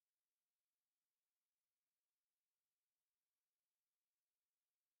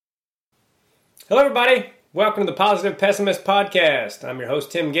Hello, everybody. Welcome to the Positive Pessimist Podcast. I'm your host,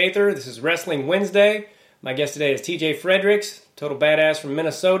 Tim Gaither. This is Wrestling Wednesday. My guest today is TJ Fredericks, total badass from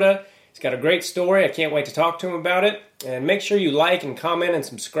Minnesota. He's got a great story. I can't wait to talk to him about it. And make sure you like and comment and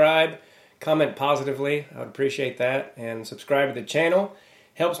subscribe. Comment positively. I would appreciate that. And subscribe to the channel.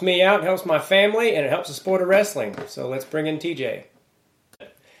 Helps me out, helps my family, and it helps the sport of wrestling. So let's bring in TJ.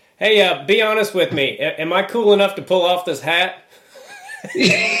 Hey, be honest with me. Am I cool enough to pull off this hat?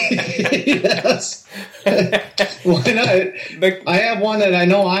 Yes. Why not? But, I have one that I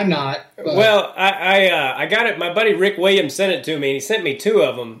know I'm not. But. Well, I got it. My buddy Rick Williams sent it to me, and he sent me two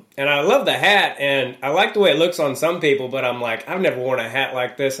of them. And I love the hat, and I like the way it looks on some people, but I'm like, I've never worn a hat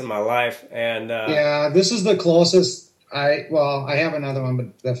like this in my life. And yeah, this is the closest. I have another one,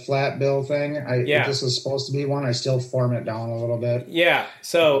 but the flat bill thing, if this was supposed to be one, I still form it down a little bit. Yeah,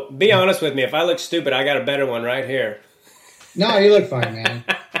 so be honest with me. If I look stupid, I got a better one right here. No, you look fine, man.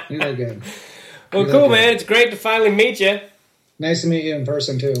 You look good. Well, cool, man. It's great to finally meet you. Nice to meet you in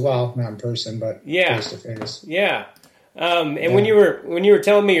person too. Well, not in person, but face to face. Yeah. When you were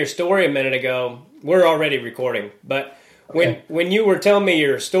telling me your story a minute ago, we're already recording. But when you were telling me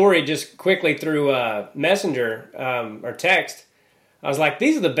your story just quickly through Messenger or text, I was like,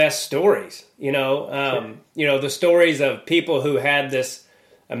 these are the best stories. You know, the stories of people who had this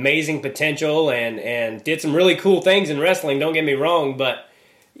amazing potential and did some really cool things in wrestling, don't get me wrong, but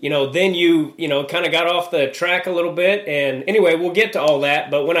then you kind of got off the track a little bit, and anyway, we'll get to all that,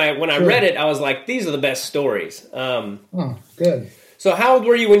 but when I read it, I was like, these are the best stories. Good. So how old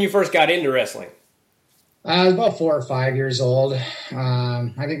were you when you first got into wrestling? I was about 4 or 5 years old.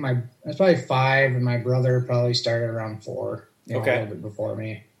 I think I was probably 5, and my brother probably started around 4, a little bit before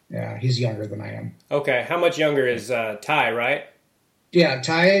me. Yeah, he's younger than I am. Okay, how much younger is Ty, right? Yeah,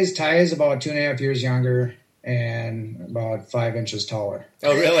 Ty is about 2.5 years younger and about 5 inches taller.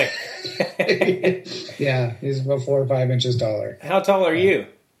 Oh, really? Yeah, he's about 4 or 5 inches taller. How tall are you?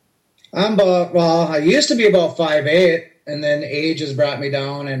 I used to be about 5'8", and then age has brought me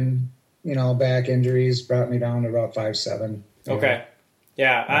down, and back injuries brought me down to about 5'7". Okay.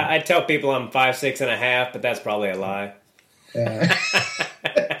 Yeah, I tell people I'm 5'6.5", but that's probably a lie. Yeah.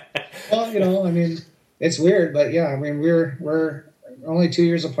 Well, it's weird, but yeah, we're only 2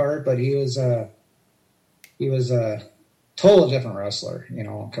 years apart, but he was a total different wrestler,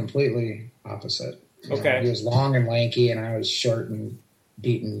 completely opposite. Okay. He was long and lanky, and I was short and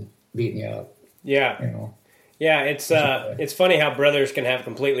beating you up. Yeah. Yeah, it's funny how brothers can have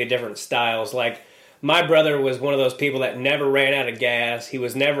completely different styles. Like, my brother was one of those people that never ran out of gas. He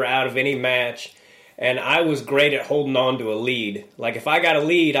was never out of any match. And I was great at holding on to a lead. Like, if I got a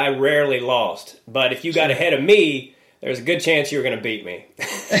lead, I rarely lost. But if you got ahead of me, there's a good chance you were going to beat me.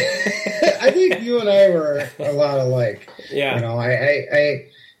 I think you and I were a lot alike. Yeah.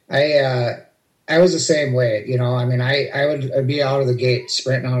 I was the same way. I'd be out of the gate,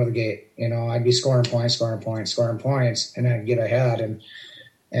 sprinting out of the gate. I'd be scoring points, and I'd get ahead.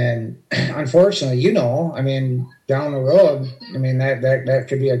 And unfortunately, down the road, that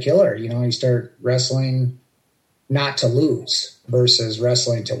could be a killer. You start wrestling not to lose versus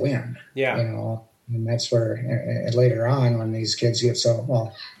wrestling to win. Yeah. And that's where later on, when these kids get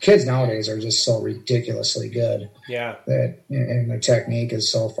kids nowadays are just so ridiculously good. Yeah. And the technique is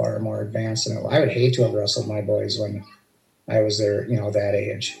so far more advanced than I would hate to have wrestled my boys when I was there, that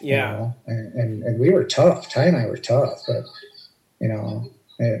age. Yeah. And we were tough. Ty and I were tough, but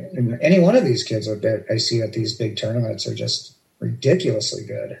and any one of these kids that I see at these big tournaments are just ridiculously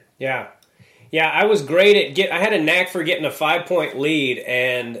good. Yeah. Yeah, I was great I had a knack for getting a 5-point lead,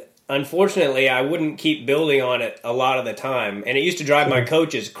 and unfortunately, I wouldn't keep building on it a lot of the time, and it used to drive my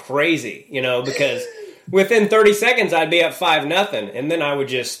coaches crazy, because within 30 seconds I'd be up 5-0, and then I would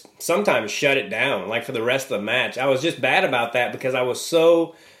just sometimes shut it down, like for the rest of the match. I was just bad about that because I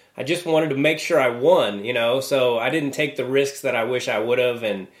just wanted to make sure I won, so I didn't take the risks that I wish I would have.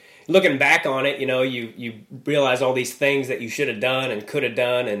 And looking back on it, you realize all these things that you should have done and could have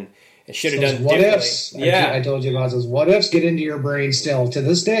done and should have done what differently. Ifs. Yeah, I told you about those what ifs get into your brain still to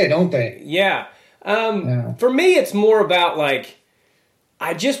this day, don't they? Yeah. For me, it's more about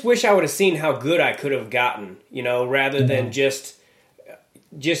I just wish I would have seen how good I could have gotten, rather than just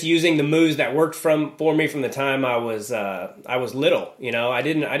using the moves that worked for me from the time I was little. I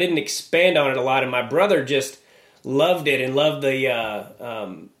didn't expand on it a lot, and my brother just loved it and loved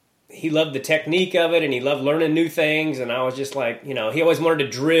he loved the technique of it, and he loved learning new things. And I was just like, he always wanted to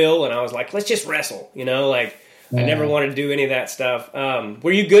drill, and I was like, let's just wrestle, I never wanted to do any of that stuff.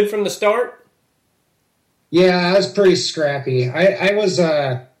 Were you good from the start? Yeah, I was pretty scrappy. I was,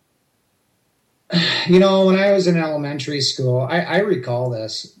 when I was in elementary school, I recall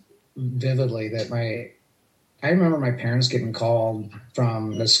this. vividly that I remember my parents getting called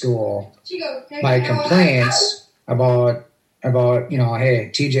from the school by complaints about,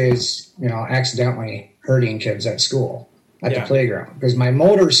 hey, TJ's, accidentally hurting kids at school, at the playground. Because my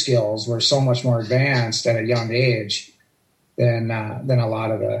motor skills were so much more advanced at a young age than a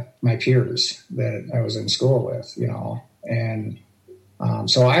lot of my peers that I was in school with, And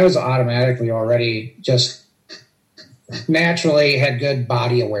so I was automatically already just naturally had good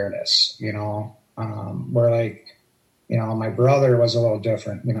body awareness, where my brother was a little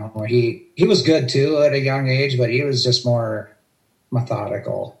different, he was good too at a young age, but he was just more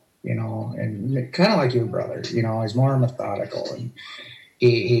methodical, and kind of like your brother, he's more methodical, and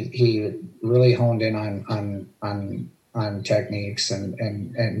he really honed in on techniques,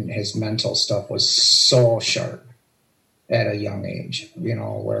 and his mental stuff was so sharp at a young age,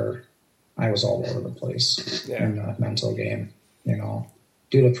 where I was all over the place in the mental game, due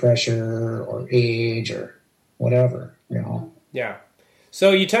to pressure or age or whatever, Yeah.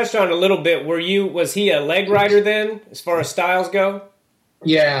 So you touched on it a little bit. Was he a leg rider then, as far as styles go?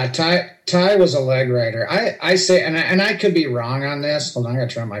 Yeah, Ty was a leg rider. I say, and I could be wrong on this. Hold on, I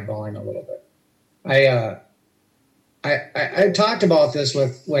gotta turn my volume a little bit. I talked about this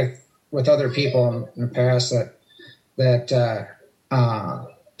with other people in the past that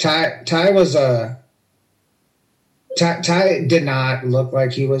Ty did not look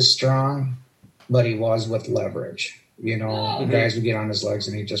like he was strong, but he was with leverage. Guys would get on his legs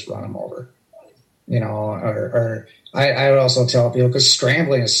and he'd just run them over. Or I would also tell people, because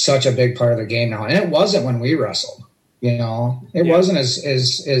scrambling is such a big part of the game now, and it wasn't when we wrestled. It wasn't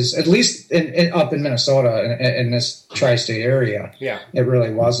as at least up in Minnesota in this tri-state area. Yeah, it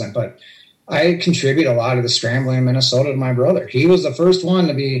really wasn't. But I contribute a lot of the scrambling in Minnesota to my brother. He was the first one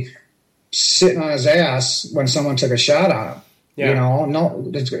to be sitting on his ass when someone took a shot on him. Yeah. No,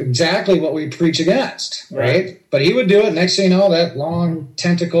 that's exactly what we preach against, right? But he would do it. Next thing you know, that long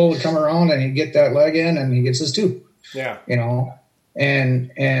tentacle would come around and he'd get that leg in and he gets his tooth. Yeah.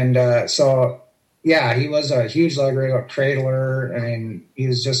 So yeah, he was a huge leg cradler. I mean, he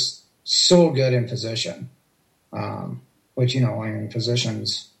was just so good in position. Which,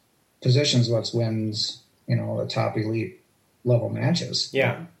 positions what wins, the top elite level matches.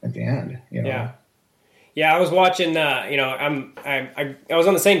 Yeah. At the end, Yeah. Yeah, I was watching. I was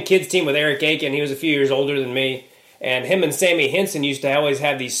on the same kids team with Eric Aiken. He was a few years older than me, and him and Sammy Henson used to always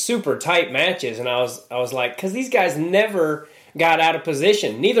have these super tight matches. And I was like, because these guys never got out of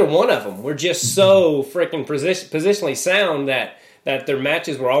position. Neither one of them were just so freaking positionally sound that their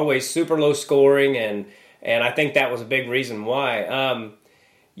matches were always super low scoring, and I think that was a big reason why.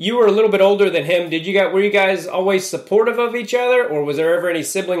 You were a little bit older than him. Were you guys always supportive of each other, or was there ever any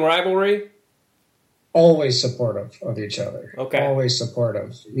sibling rivalry? Always supportive of each other. Okay. Always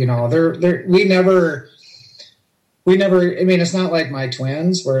supportive. We never, I mean, it's not like my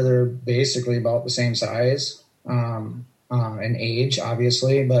twins where they're basically about the same size, and age,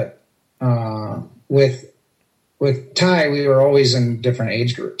 obviously, but, with Ty, we were always in different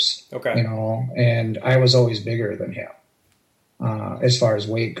age groups. Okay. And I was always bigger than him, as far as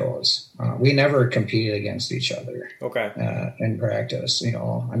weight goes. We never competed against each other. Okay. In practice,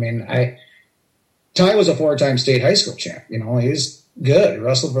 I mean, Ty was a 4-time state high school champ. He's good. He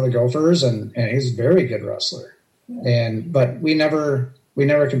wrestled for the Gophers, and he's a very good wrestler. But we never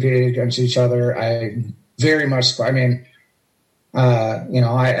competed against each other. I very much. I mean,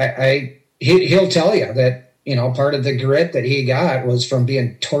 he'll tell you that part of the grit that he got was from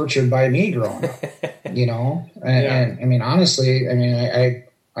being tortured by me growing up. And I mean, honestly, I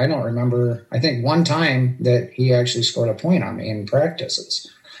don't remember. I think one time that he actually scored a point on me in practices.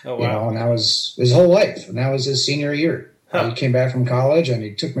 Oh, wow. And that was his whole life. And that was his senior year. Huh. He came back from college and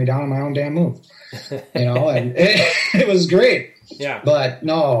he took me down on my own damn move. And it was great. Yeah. But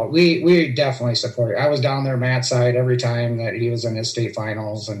no, we definitely support it. I was down there Matt's side every time that he was in his state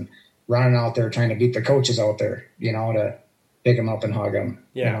finals and running out there trying to beat the coaches out there, to pick him up and hug him.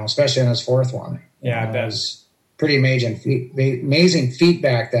 Yeah. Especially in his fourth one. Yeah, I bet. It was pretty amazing feat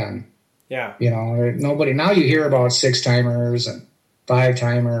back then. Yeah. Nobody, now you hear about 6-timers and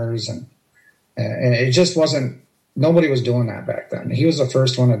 5-timers, and it just wasn't, nobody was doing that back then. He was the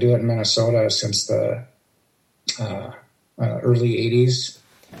first one to do it in Minnesota since the early 80s.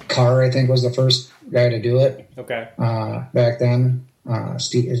 Carr, I think, was the first guy to do it. Okay. Back then. Is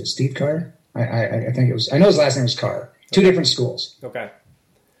it Steve Carr? I think it was, I know his last name was Carr. Two different schools. Okay.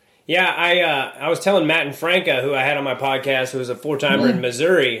 Yeah, I was telling Matt and Franca, who I had on my podcast, who was a 4-timer in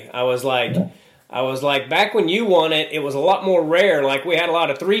Missouri, I was like, I was like, back when you won it, it was a lot more rare. Like, we had a lot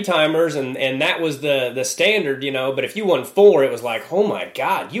of 3-timers, and that was the standard, you know. But if you won 4, it was like, oh my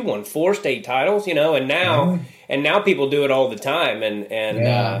God, you won 4 state titles, you know. And now people do it all the time, and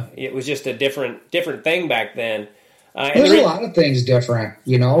it was just a different thing back then. There's a lot of things different,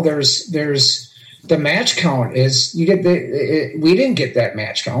 you know. There's the match count is we didn't get that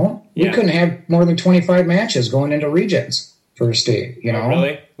match count. We couldn't have more than 25 matches going into regions for a state, you know. Oh,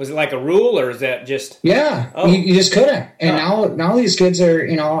 really? Was it like a rule, or is that just? Yeah, you just couldn't. And now these kids are,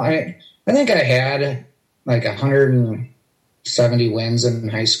 you know, I think I had like 170 wins in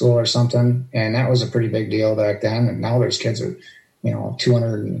high school or something, and that was a pretty big deal back then. And now there's kids with, you know,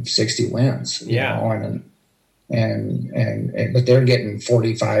 260 wins. You know, and but they're getting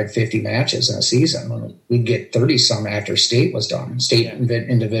 45, 50 matches in a season. We'd get 30 some after state was done,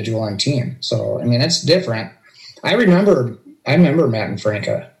 individual and team. So I mean, that's different. I remember Matt and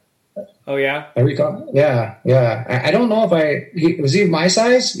Franca. Oh yeah, I recall. Yeah. I don't know if was he my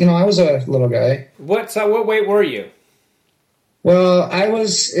size. You know, I was a little guy. What weight were you? Well, I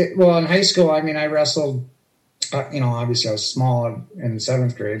was in high school. I mean, I wrestled. You know, obviously I was small in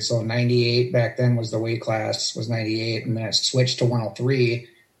 7th grade, so 98 back then was the weight class, was 98, and then I switched to 103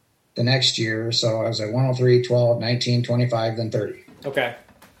 the next year. So I was at 103, 12, 19, 25, then 30. Okay.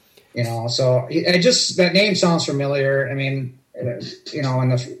 You know, so that name sounds familiar. I mean, you know, in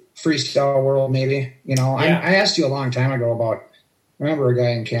the freestyle world, maybe, you know, I asked you a long time ago about, I remember a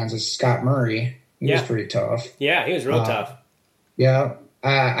guy in Kansas, Scott Murray. He was pretty tough. Yeah, he was real tough. Yeah.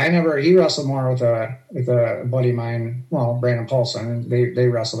 He wrestled more with a buddy of mine, well, Brandon Paulson. They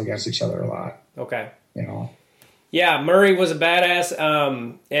wrestled against each other a lot. Okay. You know. Yeah, Murray was a badass.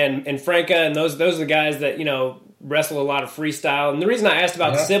 And Franca, and those are the guys that, you know, wrestle a lot of freestyle. And the reason I asked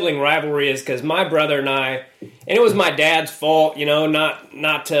about the sibling rivalry is because my brother and I, and it was my dad's fault, you know,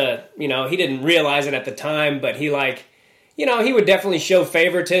 not to, you know, he didn't realize it at the time, but he you know, he would definitely show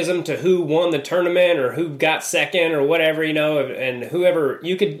favoritism to who won the tournament or who got second or whatever, you know, and whoever,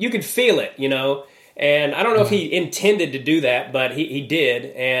 you could feel it, you know. And I don't know if he intended to do that, but he did.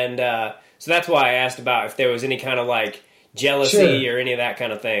 And so that's why I asked about if there was any kind of like jealousy or any of that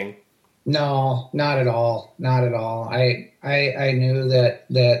kind of thing. No, not at all. Not at all. I knew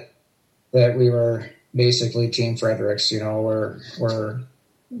that we were basically Team Fredericks, you know, we're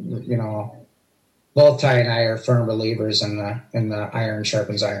you know, both Ty and I are firm believers in the iron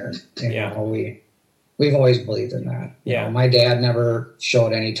sharpens iron. You know, we've always believed in that. You know, my dad never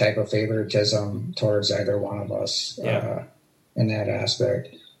showed any type of favoritism towards either one of us in that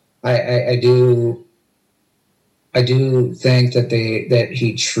aspect. I do think that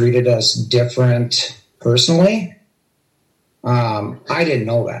he treated us different personally. I didn't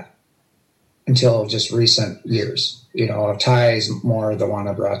know that until just recent years. You know, Ty's more the one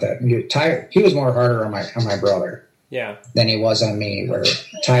that brought that. He was more harder on my brother than he was on me, where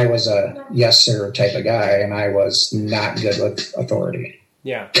Ty was a yes sir type of guy, and I was not good with authority.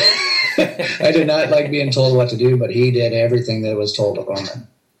 Yeah. I did not like being told what to do, but he did everything that was told of him.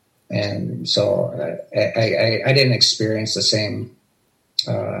 And so I didn't experience the same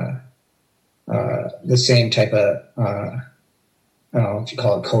type of, I don't know if you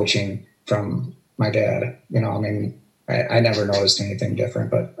call it coaching from my dad. You know, I mean, I never noticed anything different,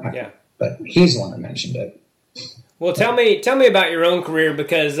 but he's the one that mentioned it. Well, tell me about your own career,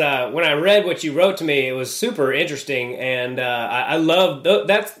 because when I read what you wrote to me, it was super interesting, and I love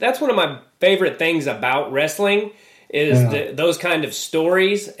that's one of my favorite things about wrestling is those kind of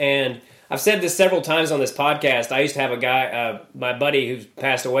stories. And I've said this several times on this podcast. I used to have a guy, my buddy who's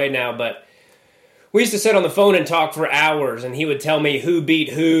passed away now, but we used to sit on the phone and talk for hours, and he would tell me who beat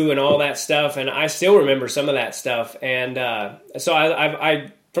who and all that stuff, and I still remember some of that stuff. And so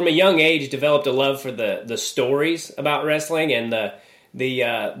I from a young age developed a love for the stories about wrestling and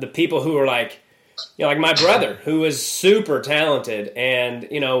the people who were like, you know, like my brother, who was super talented, and,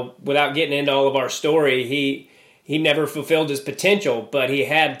 you know, without getting into all of our story, he never fulfilled his potential, but he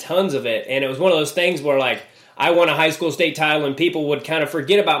had tons of it. And it was one of those things where, like, I won a high school state title and people would kind of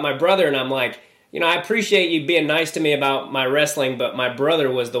forget about my brother, and I'm like, you know, I appreciate you being nice to me about my wrestling, but my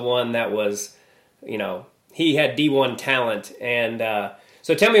brother was the one that was, you know, he had D1 talent. And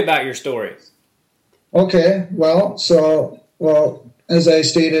so tell me about your story. Okay. Well, as I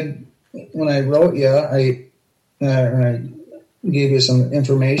stated when I wrote you, I gave you some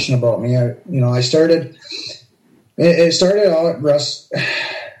information about me. It started out at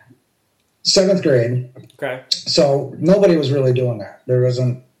 7th grade. Okay. So nobody was really doing that.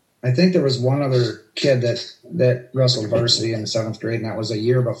 I think there was one other kid that wrestled varsity in the 7th grade, and that was a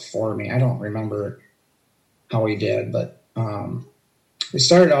year before me. I don't remember how he did, but we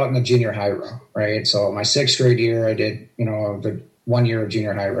started out in the junior high row, right? So my 6th grade year, I did, the 1 year of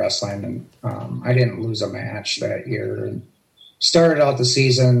junior high wrestling, and I didn't lose a match that year. And started out the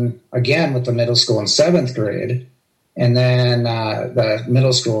season again with the middle school in 7th grade. And then the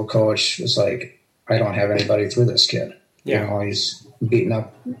middle school coach was like, I don't have anybody through this kid. Yeah. He's beating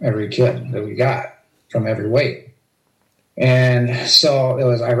up every kid that we got from every weight. And so it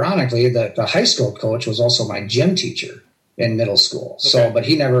was ironically that the high school coach was also my gym teacher in middle school. Okay. So, but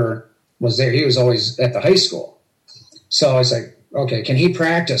he never was there. He was always at the high school. So I was like, okay, can he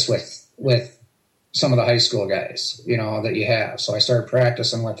practice with some of the high school guys, that you have? So I started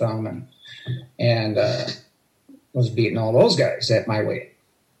practicing with them and was beating all those guys at my weight.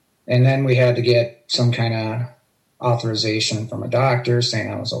 And then we had to get some kind of authorization from a doctor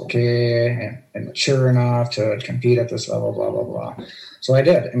saying I was okay and mature enough to compete at this level, blah, blah, blah. So I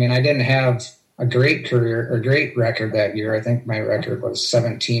did. I mean, I didn't have a great career or great record that year. I think my record was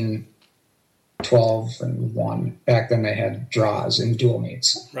 17, 12, and 1. Back then they had draws in dual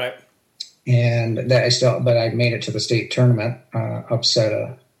meets. Right. And but I made it to the state tournament, upset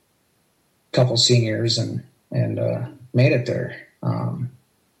a couple seniors and made it there.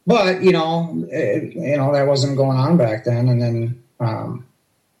 But, that wasn't going on back then. And then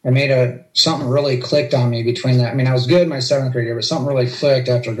I made something really clicked on me between that. I mean, I was good my 7th grade year, but something really clicked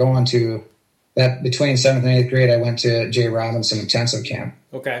after going to that between 7th and 8th grade. I went to Jay Robinson intensive camp.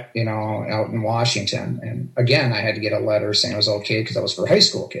 Okay. Out in Washington. And again, I had to get a letter saying it was okay because that was for high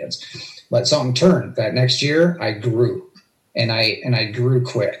school kids. But something turned. That next year, I grew. And I grew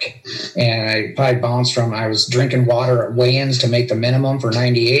quick. And I probably bounced from, I was drinking water at weigh-ins to make the minimum for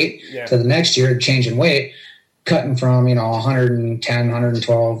 98 to the next year, changing weight, cutting from, 110,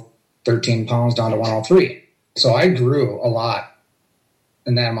 112, 13 pounds down to 103. So I grew a lot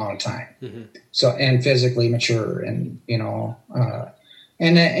in that amount of time. Mm-hmm. So, and physically mature and, I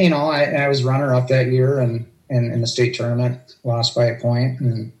was runner up that year and in the state tournament, lost by a point.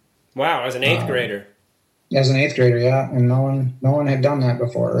 And, wow, as an 8th grader. As an 8th grader, yeah, and no one had done that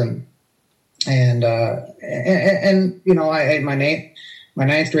before, and I my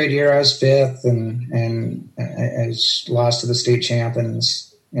 9th grade year I was 5th, and I lost to the state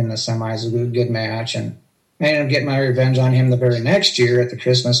champions in the semis, a good match, and I ended up getting my revenge on him the very next year at the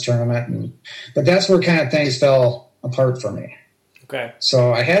Christmas tournament, but that's where kind of things fell apart for me. Okay.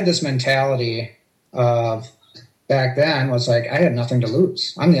 So I had this mentality of back then was like I had nothing to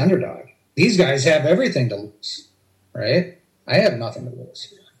lose. I'm the underdog. These guys have everything to lose, right? I have nothing to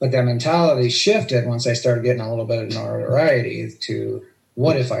lose. But that mentality shifted once I started getting a little bit of notoriety to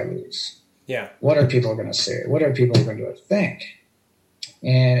what if I lose? Yeah. What are people going to say? What are people going to think?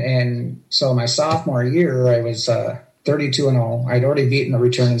 And so my sophomore year, I was 32-0. I'd already beaten the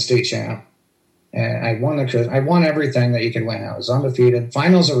returning state champ. And I won everything that you could win. I was undefeated.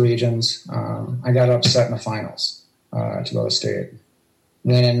 Finals of regions. I got upset in the finals to go to state.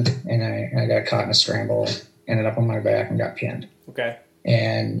 Went in, and I got caught in a scramble, ended up on my back and got pinned. Okay.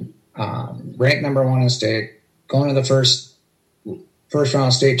 And ranked number 1 in state, going to the first round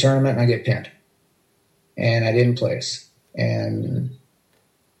of state tournament, and I get pinned. And I didn't place. And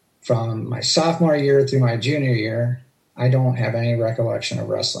from my sophomore year through my junior year, I don't have any recollection of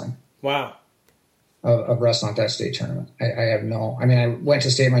wrestling. Wow. Of wrestling at that state tournament. I have I went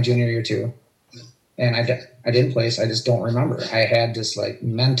to state my junior year too. And I didn't place. I just don't remember. I had this like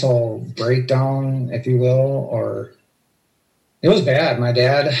mental breakdown, if you will, or it was bad. My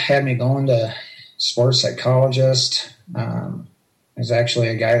dad had me going to sports psychologist. There's actually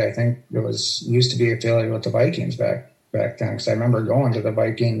a guy that I think used to be affiliated with the Vikings back then, because I remember going to the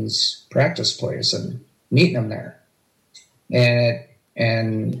Vikings practice place and meeting him there. And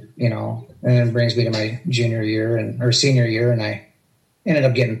it brings me to my senior year, and I ended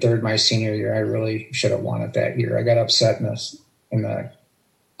up getting 3rd my senior year. I really should have won it that year. I got upset in the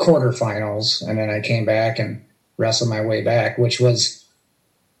quarterfinals, and then I came back and wrestled my way back, which was,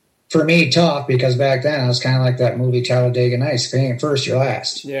 for me, tough because back then I was kind of like that movie Talladega Nights. If you ain't first, you're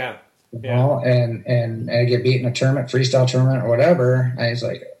last. Yeah. You know? And I get beat in a tournament, freestyle tournament or whatever. I was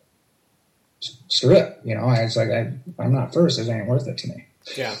like, screw it. I was like, I'm not first. It ain't worth it to me.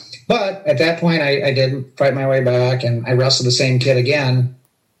 Yeah. But at that point, I did fight my way back, and I wrestled the same kid again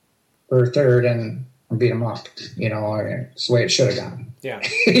for 3rd and beat him up. It's the way it should have gone. Yeah.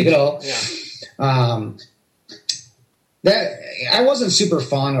 Yeah. That I wasn't super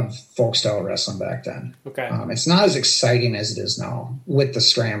fond of folk style wrestling back then. Okay. It's not as exciting as it is now with the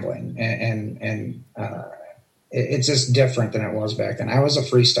scrambling, and it's just different than it was back then. I was a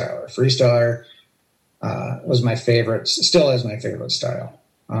freestyler. Freestyler was my favorite, still is my favorite style.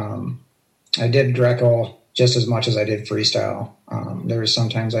 I did Greco just as much as I did freestyle. There were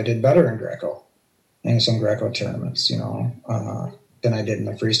sometimes I did better in Greco, in some Greco tournaments, than I did in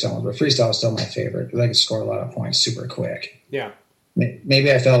the freestyle. But freestyle is still my favorite because I could score a lot of points super quick. Yeah.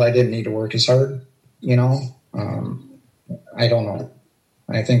 Maybe I felt I didn't need to work as hard, I don't know.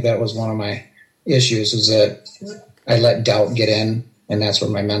 I think that was one of my issues, is that I let doubt get in, and that's where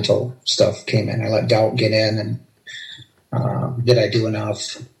my mental stuff came in. I let doubt get in, and did I do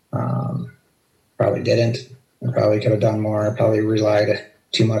enough? Probably didn't. I probably could have done more. I probably relied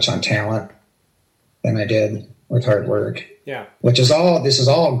too much on talent than I did with hard work. Yeah. This is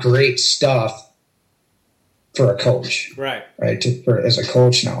all great stuff for a coach. Right. Right. As a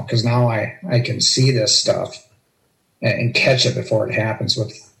coach now, because now I can see this stuff and catch it before it happens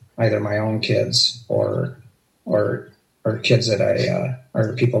with either my own kids or kids that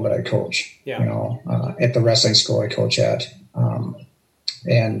or people that I coach. Yeah. At the wrestling school I coach at,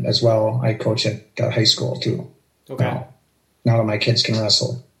 and as well I coach at high school too. Okay. Now that my kids can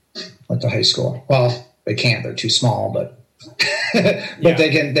wrestle at the high school, well, they can't. They're too small, but they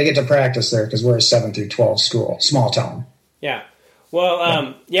get to practice there because we're a 7 through 12 school, small town. Yeah.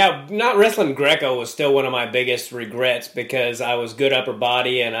 Well, not wrestling Greco was still one of my biggest regrets because I was good upper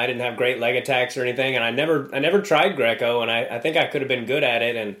body and I didn't have great leg attacks or anything, and I never tried Greco, and I think I could have been good at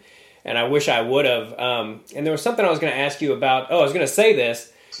it, and I wish I would have. And there was something I was going to ask you about. Oh, I was going to say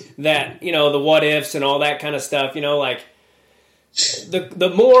this, that the what ifs and all that kind of stuff. Like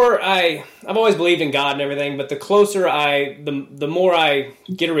the more I've always believed in God and everything, but the closer the more I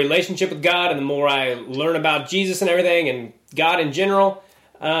get a relationship with God and the more I learn about Jesus and everything and God in general,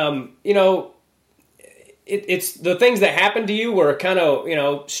 it's the things that happen to you were kind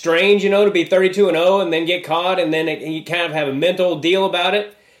of, strange, to be 32-0 and then get caught and then you kind of have a mental deal about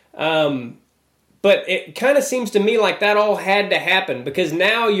it. But it kind of seems to me like that all had to happen because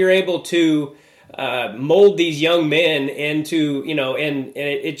now you're able to mold these young men into, and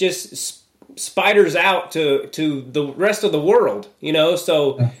it just spiders out to the rest of the world,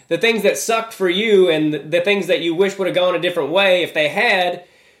 so the things that sucked for you and the things that you wish would have gone a different way, if they had,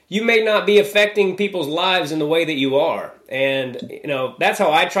 you may not be affecting people's lives in the way that you are. And, that's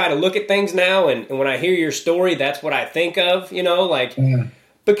how I try to look at things now. And when I hear your story, that's what I think of,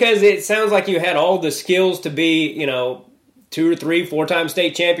 because it sounds like you had all the skills to be, 2 or 3, 4-time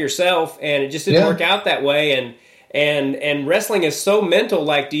state champ yourself, and it just didn't work out that way. And wrestling is so mental.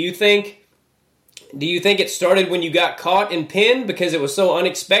 Like, do you think it started when you got caught and pinned because it was so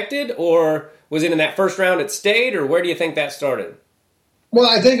unexpected, or was it in that first round at state, or where do you think that started? Well,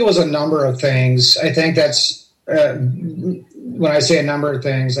 I think it was a number of things. I think that's when I say a number of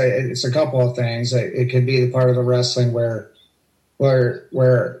things, it's a couple of things. It could be the part of the wrestling where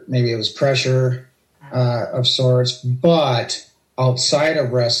maybe it was pressure of sorts, but outside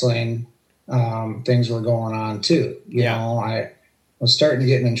of wrestling, things were going on too. I was starting to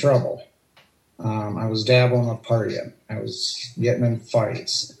get in trouble. I was dabbling with partying. I was getting in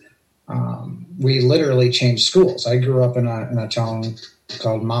fights. We literally changed schools. I grew up in a town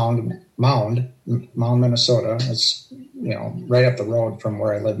called Mound, Minnesota. It's right up the road from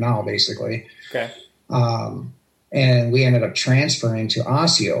where I live now, basically. Okay. And we ended up transferring to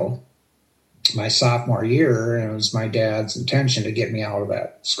Osseo my sophomore year, and it was my dad's intention to get me out of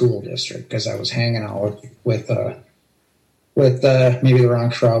that school district because I was hanging out with maybe the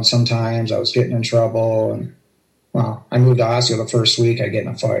wrong crowd sometimes. I was getting in trouble, and I moved to Osseo the first week. I get in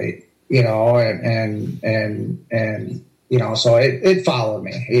a fight, so it followed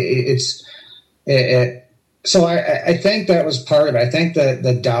me. So I think that was part of it. I think that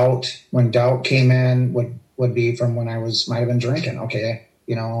the doubt, when doubt came in, would be from when I might have been drinking. Okay,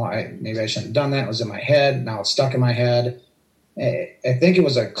 maybe I shouldn't have done that. It was in my head. Now it's stuck in my head. I think it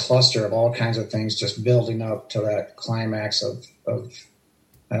was a cluster of all kinds of things just building up to that climax of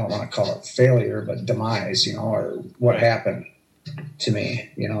I don't want to call it failure, but demise, or what happened to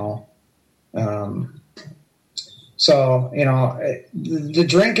me, So, the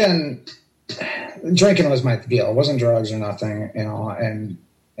drinking was my deal. It wasn't drugs or nothing, and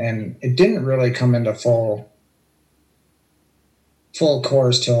it didn't really come into full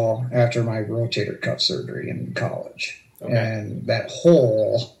course till after my rotator cuff surgery in college. Okay. And that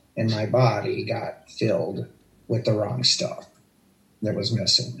hole in my body got filled with the wrong stuff that was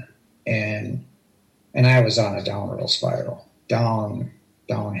missing. And I was on a downhill spiral.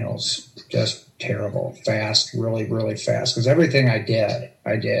 Downhill's just terrible, fast, really, really fast. Because everything I did.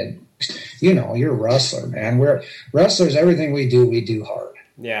 You're a wrestler, man. We're wrestlers. Everything we do hard.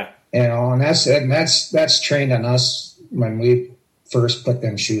 Yeah. And that's trained on us when we first put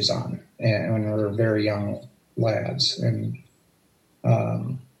them shoes on, and when we were very young lads. And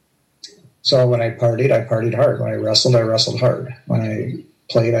So when I partied hard. When I wrestled hard. When I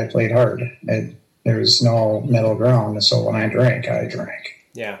played hard. There was no middle ground. So when I drank.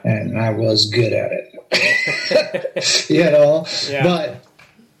 Yeah. And I was good at it. You know? Yeah. But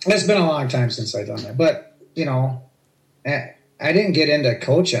it's been a long time since I've done that. But, you know, I didn't get into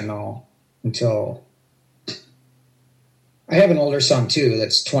coaching, though, until... I have an older son, too,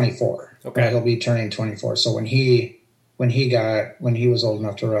 that's 24. Okay. Right? He'll be turning 24. So when he was old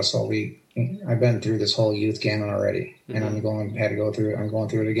enough to wrestle, I've been through this whole youth gamut already, and I'm going through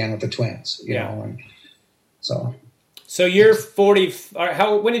it again with the twins, you know, and so. So you're 40.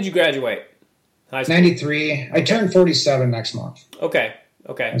 When did you graduate? High school? 93. I turned 47 next month. Okay.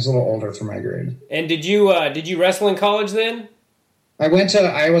 I was a little older for my grade. And did you wrestle in college then? I went to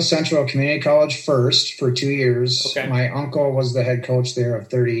Iowa Central Community College first for 2 years. Okay. My uncle was the head coach there of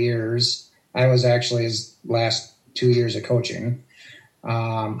 30 years. I was actually his last 2 years of coaching.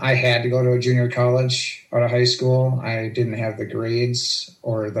 I had to go to a junior college out of high school. I didn't have the grades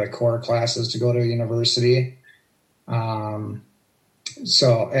or the core classes to go to university. So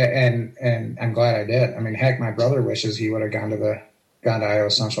I'm glad I did. I mean, heck, my brother wishes he would have gone to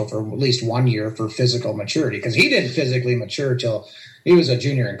Iowa Central for at least 1 year for physical maturity, because he didn't physically mature till he was a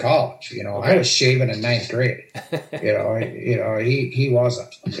junior in college. You know, okay. I was shaving in 9th grade. He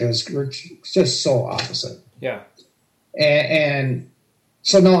wasn't. It was just so opposite. Yeah. And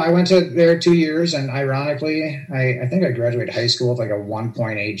so no, I went to there 2 years, and ironically, I think I graduated high school with like a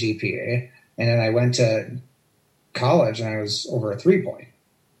 1.8 GPA, and then I went to college and I was over a 3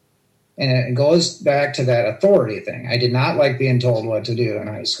 And it goes back to that authority thing. I did not like being told what to do in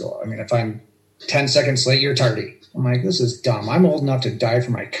high school. I mean, if I'm 10 seconds late, you're tardy. I'm like, this is dumb. I'm old enough to die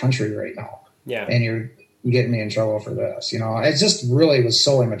for my country right now. Yeah. And you're getting me in trouble for this. You know, it just really was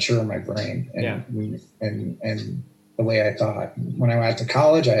so immature in my brain and the way I thought. When I went to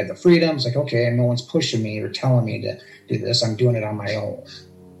college, I had the freedoms. Like, okay, and no one's pushing me or telling me to do this. I'm doing it on my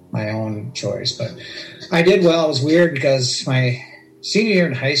own choice. But I did well. It was weird because my senior year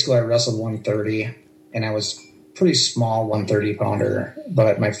in high school, I wrestled 130, and I was pretty small 130 pounder.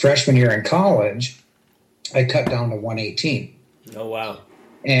 But my freshman year in college, I cut down to 118. Oh, wow.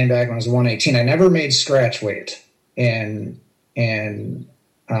 And back when I was 118, I never made scratch weight. And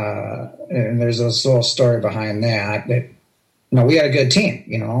there's this little story behind that we had a good team.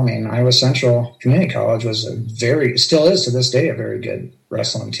 You know, I mean, Iowa Central Community College was still is to this day, a very good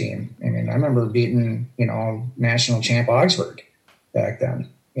wrestling team. I mean, I remember beating, national champ Augsburg back then.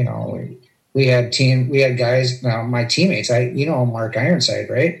 You know, we had guys, my teammates, Mark Ironside,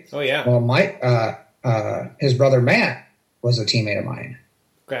 right? Oh yeah. Well, his brother Matt was a teammate of mine.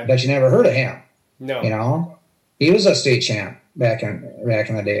 Okay. But you never heard of him. No. He was a state champ back in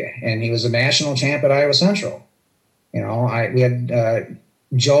the day, and he was a national champ at Iowa Central. We had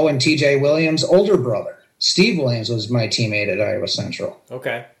Joe and TJ Williams' older brother. Steve Williams was my teammate at Iowa Central.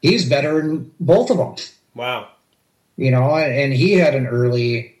 Okay. He's better than both of them. Wow. And he had an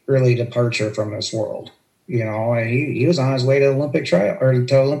early departure from this world. And he was on his way to Olympic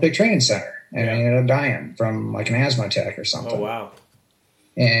Training Center, and he ended up dying from like an asthma attack or something. Oh wow.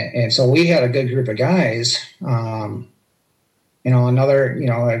 And so we had a good group of guys.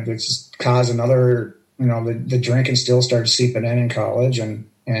 It's caused another. The drinking still started seeping in college, and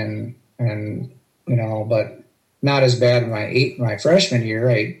but not as bad in my freshman year.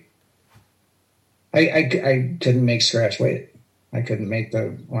 I couldn't make scratch weight. I couldn't make the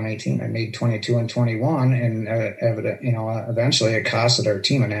 118. I made 22 and 21, and eventually it costed our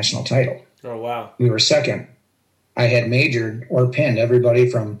team a national title. Oh wow. We were second. I had majored or pinned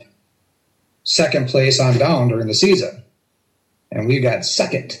everybody from second place on down during the season, and we got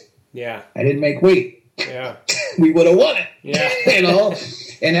second. Yeah. I didn't make weight. Yeah. We would have won it. Yeah.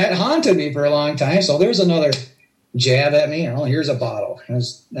 And that haunted me for a long time. So there's another jab at me. Here's a bottle.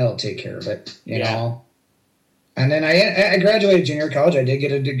 That'll take care of it, you know. And then I graduated junior college. I did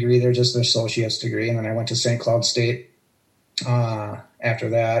get a degree there, just an associate's degree. And then I went to St. Cloud State after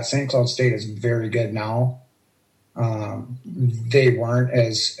that. St. Cloud State is very good now. They weren't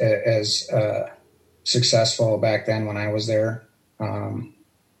as successful back then when I was there. I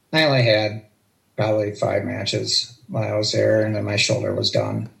only had probably 5 matches while I was there, and then my shoulder was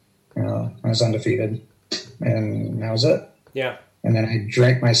done. I was undefeated, and that was it. Yeah. And then I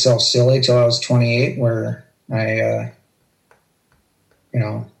drank myself silly till I was 28, where if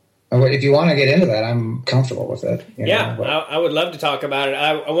you want to get into that, I'm comfortable with it. I would love to talk about it.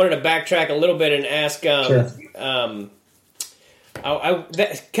 I wanted to backtrack a little bit and ask, Sure.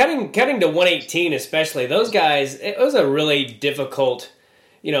 Cutting to 118 especially, those guys, it was a really difficult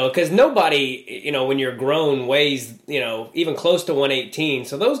because nobody, when you're grown weighs, even close to 118.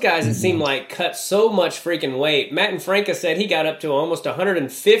 So those guys, it seemed like, cut so much freaking weight. Matt and Franca said he got up to almost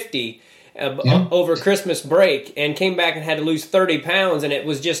 150 over Christmas break and came back and had to lose 30 pounds. And it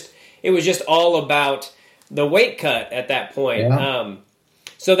was just all about the weight cut at that point. Yeah.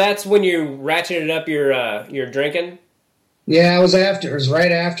 So that's when you ratcheted up your drinking? Yeah, it was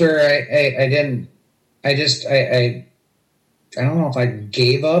right after I don't know if I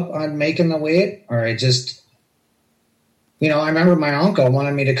gave up on making the weight or I just, I remember my uncle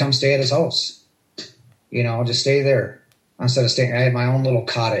wanted me to come stay at his house, just stay there instead of staying. I had my own little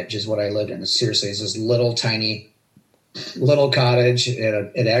cottage is what I lived in. Seriously, it's this little tiny little cottage.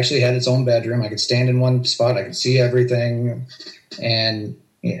 It actually had its own bedroom. I could stand in one spot. I could see everything. And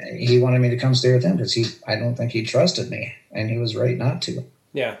he wanted me to come stay with him because I don't think he trusted me, and he was right not to.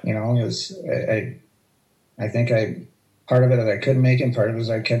 Yeah. It was, I think part of it is I couldn't make it. Part of it is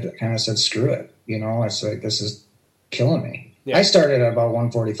I kind of said, screw it. It's like, this is killing me. Yeah. I started at about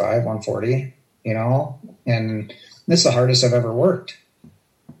 145, 140, and this is the hardest I've ever worked.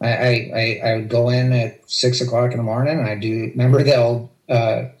 I would go in at 6 o'clock in the morning and remember the old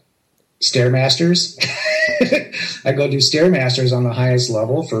Stairmasters? I go do Stairmasters on the highest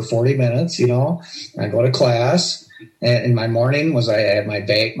level for 40 minutes, I go to class. And my morning was I had my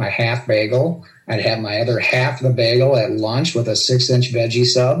half bagel. I'd have my other half of the bagel at lunch with a 6-inch veggie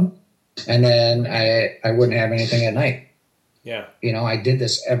sub. And then I wouldn't have anything at night. Yeah. I did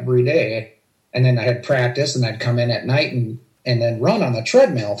this every day. And then I had practice and I'd come in at night and then run on the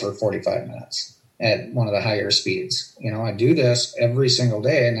treadmill for 45 minutes at one of the higher speeds. I do this every single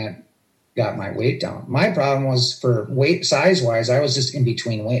day and that got my weight down. My problem was for weight size wise, I was just in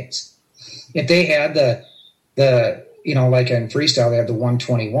between weights. If they had the like in freestyle, they have the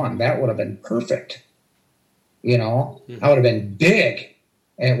 121. That would have been perfect. I would have been big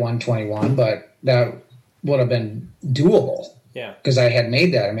at 121, but that would have been doable. Yeah. Because I had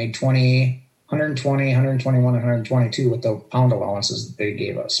made that. I made 120, 121, 122 with the pound allowances that they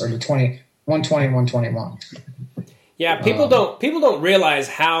gave us, or the 120, 121. Yeah, people don't realize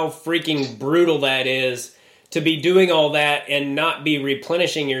how freaking brutal that is to be doing all that and not be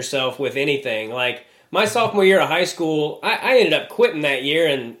replenishing yourself with anything. Like my sophomore year of high school, I ended up quitting that year,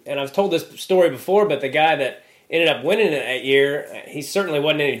 and I've told this story before, but the guy that ended up winning it that year, he certainly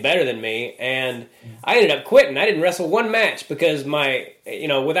wasn't any better than me, and I ended up quitting. I didn't wrestle one match because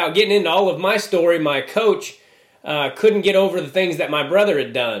without getting into all of my story, my coach couldn't get over the things that my brother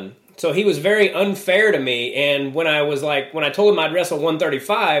had done. So he was very unfair to me, and when I told him I'd wrestle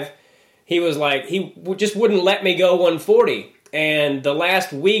 135, he was like, he just wouldn't let me go 140. And the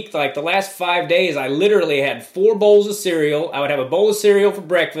last week, like the last 5 days, I literally had 4 bowls of cereal. I would have a bowl of cereal for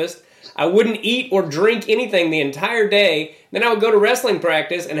breakfast. I wouldn't eat or drink anything the entire day. Then I would go to wrestling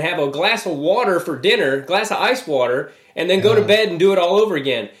practice and have a glass of water for dinner, glass of ice water, and then go to bed and do it all over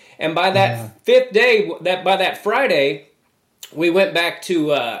again. And by that 5th day, by that Friday, we went back to,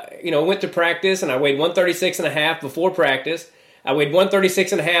 went to practice, and I weighed 136.5 before practice. I weighed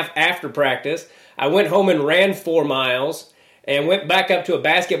 136.5 after practice. I went home and ran 4 miles and went back up to a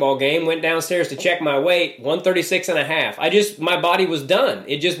basketball game, went downstairs to check my weight, 136.5. My body was done.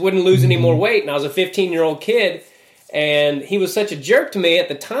 It just wouldn't lose any more weight, and I was a 15-year-old kid, and he was such a jerk to me at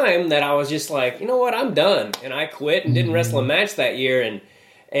the time that I was just like, you know what, I'm done. And I quit and didn't wrestle a match that year, and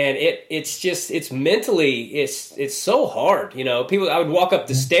it's mentally, it's so hard, I would walk up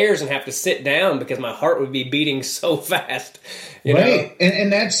the stairs and have to sit down because my heart would be beating so fast, right.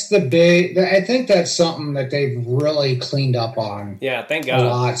 And that's I think that's something that they've really cleaned up on. Yeah, thank God. A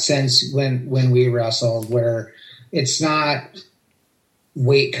lot since when we wrestled, where it's not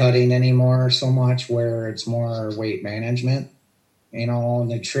weight cutting anymore so much, where it's more weight management.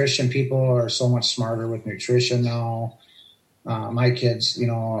 Nutrition, people are so much smarter with nutrition now. My kids,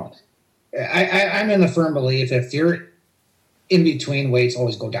 I'm in the firm belief if you're in between weights,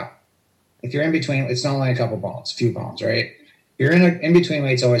 always go down. If you're in between, it's not only a couple pounds, a few pounds, right? You're in between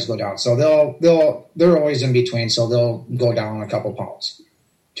weights, always go down. So they're always in between, so they'll go down a couple pounds,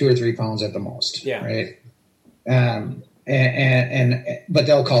 2 or 3 pounds at the most, yeah, right? But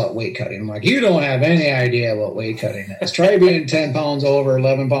they'll call it weight cutting. I'm like, you don't have any idea what weight cutting is. Try being 10 pounds over,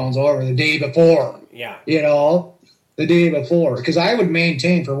 11 pounds over the day before. Yeah, the day before, because I would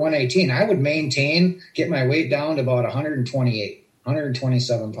maintain for 118. I would get my weight down to about 128,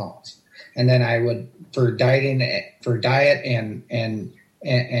 127 pounds, and then I would for diet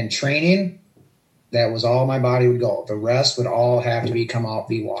and training. That was all my body would go. The rest would all have to come out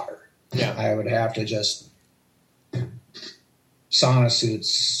be water. Yeah, I would have to just sauna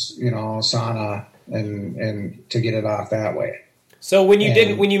suits, sauna and to get it off that way. So when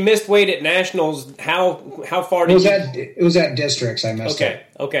you missed weight at nationals, how far did it was at districts I missed it.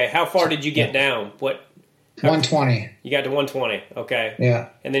 Okay. How far did you get down? 120. You got to 120. Okay. Yeah.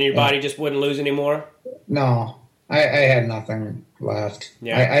 And then your body just wouldn't lose anymore? No. I had nothing left.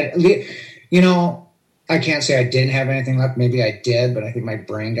 Yeah. I can't say I didn't have anything left. Maybe I did, but I think my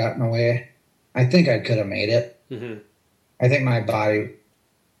brain got in the way. I think I could have made it. Mm-hmm. I think my body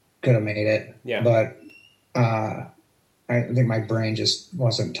could have made it. Yeah. But I think my brain just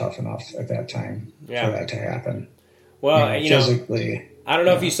wasn't tough enough at that time for that to happen. Well, physically. I don't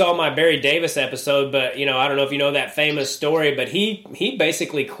know if you saw my Barry Davis episode, but I don't know if you know that famous story, but he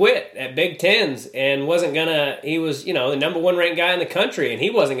basically quit at Big Tens and wasn't gonna. He was the number 1 ranked guy in the country, and he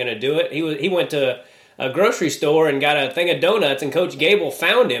wasn't gonna do it. He went to a grocery store and got a thing of donuts, and Coach Gable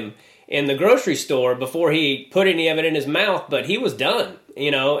found him in the grocery store before he put any of it in his mouth, but he was done.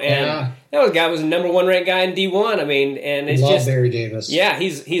 That guy was a number 1 ranked guy in D1. I mean, and it's Love just Barry Davis. Yeah,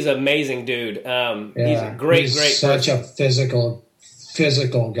 he's an amazing dude. He's a great such person. a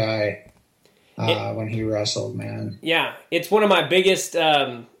physical guy when he wrestled, man. Yeah, it's one of my biggest.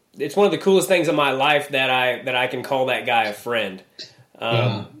 It's one of the coolest things in my life that I can call that guy a friend.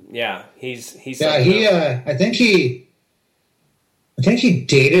 He's I think he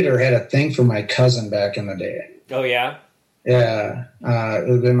dated or had a thing for my cousin back in the day. Oh yeah. Yeah, it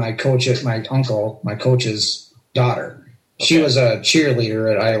would have been my coach's daughter. Okay. She was a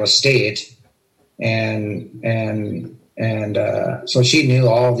cheerleader at Iowa State, and so she knew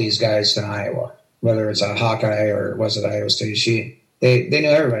all these guys in Iowa, whether it's a Hawkeye or was it Iowa State. They knew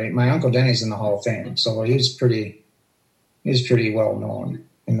everybody. My Uncle Denny's in the Hall of Fame, so he's pretty well known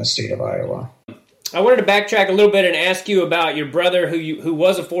in the state of Iowa. I wanted to backtrack a little bit and ask you about your brother, who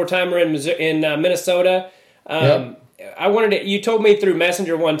was a 4-timer in Minnesota. Yep. You told me through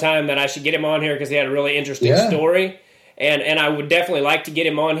Messenger one time that I should get him on here because he had a really interesting story, and I would definitely like to get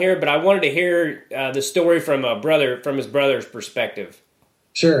him on here. But I wanted to hear the story from his brother's perspective.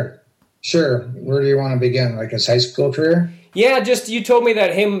 Sure. Where do you want to begin? Like his high school career? Yeah, just you told me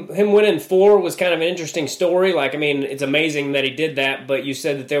that him winning 4 was kind of an interesting story. Like, I mean, it's amazing that he did that, but you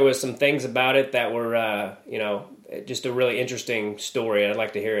said that there was some things about it that were, just a really interesting story. I'd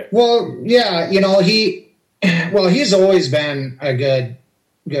like to hear it. Well, yeah, he's always been a good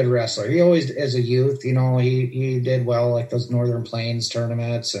wrestler. He always, as a youth, he did well, like those Northern Plains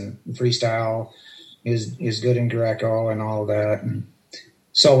tournaments and freestyle. He was good in Greco and all of that. And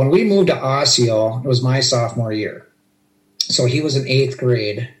so when we moved to Osseo, it was my sophomore year. So he was in 8th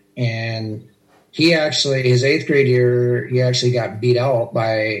grade, and his 8th grade year, he actually got beat out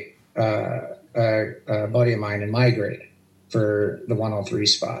by a buddy of mine in my grade for the 103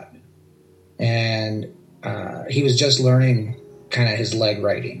 spot. And he was just learning kind of his leg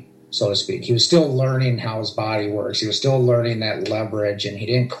righting, so to speak. He was still learning how his body works. He was still learning that leverage, and he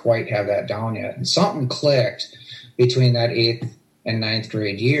didn't quite have that down yet. And something clicked between that 8th and 9th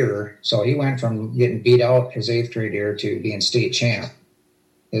grade year. So he went from getting beat out his 8th grade year to being state champ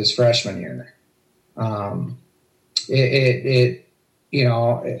his freshman year. Ty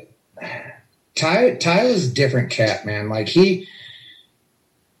was a different cat, man. Like he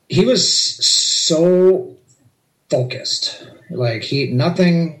was so focused. Like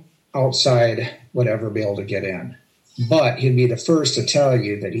nothing outside would ever be able to get in. But he'd be the first to tell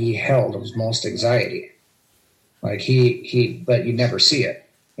you that he held his most anxiety. Like but you never see it.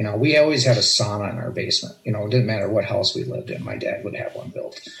 We always had a sauna in our basement. It didn't matter what house we lived in. My dad would have one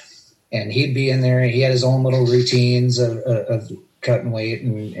built. And he'd be in there. He had his own little routines of cutting weight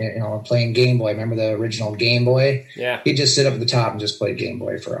and playing Game Boy. Remember the original Game Boy? Yeah. He'd just sit up at the top and just play Game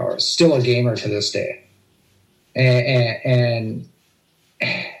Boy for hours. Still a gamer to this day. And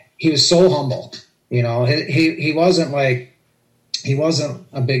he was so humble. He wasn't a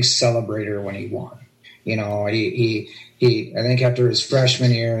big celebrator when he won. I think after his freshman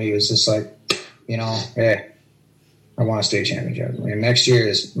year, he was just like, hey, I want a state championship. And next year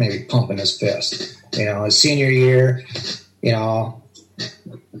is maybe pumping his fist. His senior year,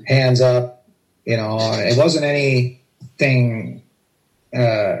 hands up. It wasn't anything.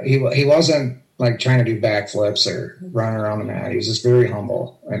 He wasn't like trying to do backflips or run around the mat. He was just very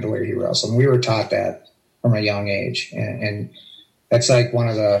humble in the way he wrestled. And we were taught that from a young age. And that's like one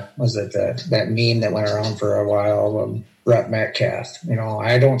of that meme that went around for a while, Brett Metcalf.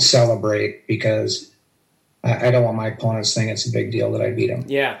 I don't celebrate because I don't want my opponents thinking it's a big deal that I beat him.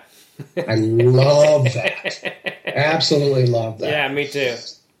 Yeah. I love that. Absolutely love that. Yeah, me too.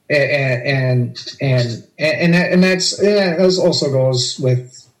 And that also goes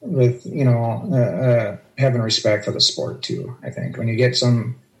with having respect for the sport too. I think when you get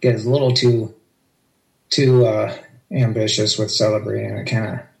a little too ambitious with celebrating. It kind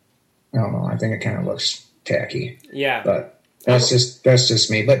of, I don't know. I think it kind of looks tacky. Yeah. But that's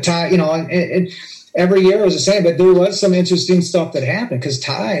just me. But Ty, you know, every year was the same. But there was some interesting stuff that happened because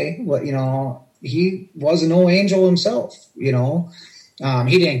Ty, you know, he was no angel himself. You know,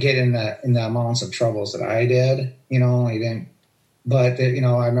 he didn't get in the amounts of troubles that I did. You know, he didn't. But you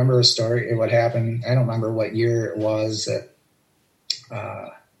know, I remember a story. What happened? I don't remember what year it was that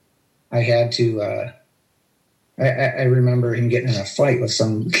I had to. I remember him getting in a fight with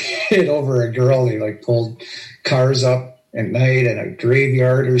some kid over a girl. They like pulled cars up at night in a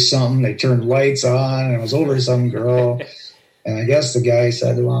graveyard or something. They turned lights on, and it was over some girl. And I guess the guy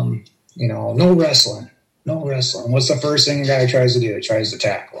said to him, you know, no wrestling. What's the first thing the guy tries to do? He tries to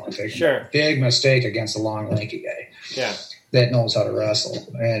tackle him. Sure. Big mistake against a long, lanky guy. Yeah. That knows how to wrestle.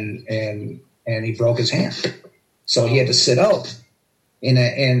 And he broke his hand. So he had to sit out.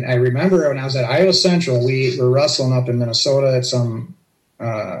 And I remember when I was at Iowa Central, we were wrestling up in Minnesota at some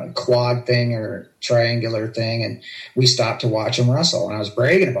quad thing or triangular thing, and we stopped to watch him wrestle. And I was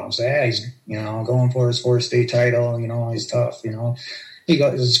bragging about him, saying, he's, you know, going for his fourth state title. You know, he's tough. You know, he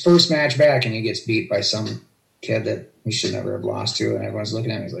got his first match back, and he gets beat by some kid that he should never have lost to. And everyone's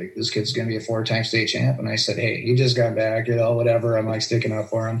looking at him. He's like, this kid's going to be a 4-time state champ. And I said, hey, he just got back. You know, whatever. I'm like sticking up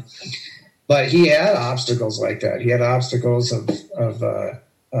for him. But he had obstacles like that. He had obstacles of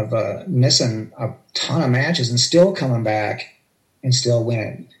missing a ton of matches and still coming back and still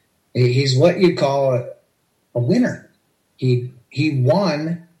winning. He's what you'd call a winner. He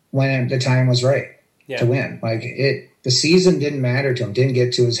won when the time was right to win. Like the season didn't matter to him. Didn't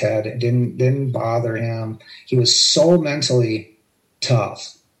get to his head. It didn't bother him. He was so mentally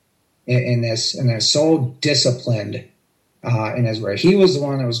tough in this, and they're so disciplined. In his way, he was the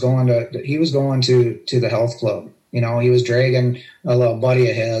one that was going to the health club. You know, he was dragging a little buddy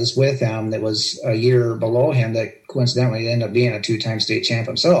of his with him that was a year below him that coincidentally ended up being a 2-time state champ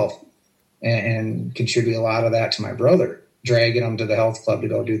himself and contributed a lot of that to my brother, dragging him to the health club to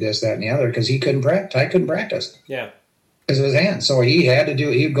go do this, that, and the other because he couldn't practice. I couldn't practice. Yeah. Because of his hand. So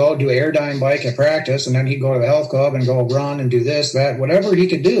he'd go do airdyne bike at practice, and then he'd go to the health club and go run and do this, that, whatever he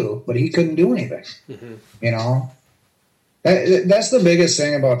could do, but he couldn't do anything. Mm-hmm. You know? That's the biggest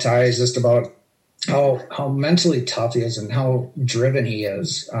thing about Ty is just about how mentally tough he is and how driven he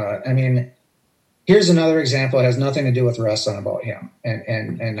is. I mean, here's another example. It has nothing to do with wrestling about him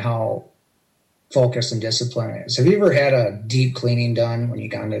and how focused and disciplined he is. Have you ever had a deep cleaning done when you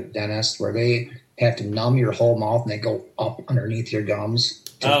gone to the dentist where they have to numb your whole mouth and they go up underneath your gums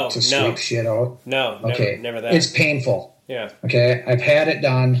to sweep shit out? No, okay. Never that. It's painful. Yeah. Okay. I've had it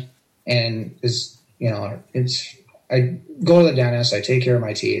done, and I go to the dentist, I take care of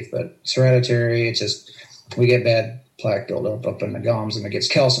my teeth, but it's hereditary. It's just, we get bad plaque buildup up in the gums and it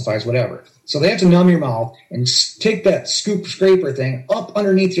gets calcifies, whatever. So they have to numb your mouth and take that scraper thing up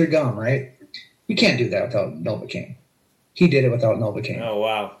underneath your gum, right? You can't do that without Novocaine. He did it without Novocaine. Oh,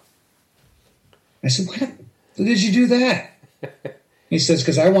 wow. I said, why did you do that? He says,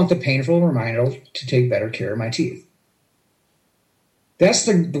 because I want the painful reminder to take better care of my teeth. That's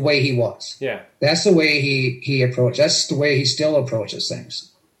the way he was. Yeah. That's the way he approached. That's the way he still approaches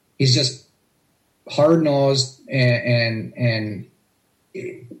things. He's just hard nosed, and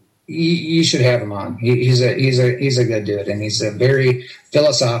you should have him on. He's a good dude, and he's a very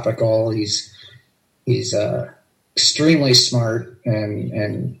philosophical. He's extremely smart,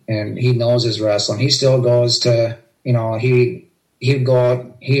 and he knows his wrestling. He still goes to, you know, he'd go out.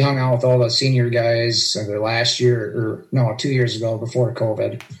 He hung out with all the senior guys last year, 2 years ago before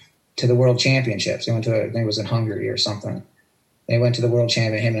COVID, to the World Championships. They went to, I think it was in Hungary or something. They went to the World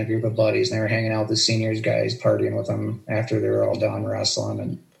Champion, him and a group of buddies, and they were hanging out with the seniors guys, partying with them after they were all done wrestling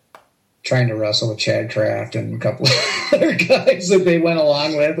and trying to wrestle with Chad Kraft and a couple of other guys that they went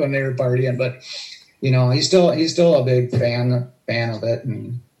along with when they were partying. But, you know, he's still a big fan of it.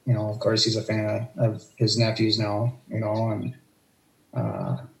 And, you know, of course he's a fan of his nephews now, you know, and,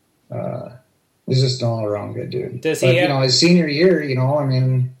 he's just an all-around good dude. You know, his senior year, you know, I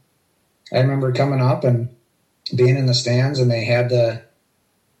mean, I remember coming up and being in the stands, and they had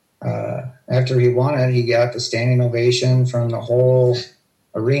after he won it, he got the standing ovation from the whole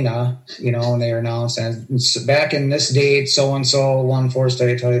arena, you know, and they announced, and back in this date, so-and-so won 4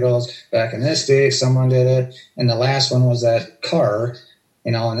 state titles. Back in this date, someone did it. And the last one was that car,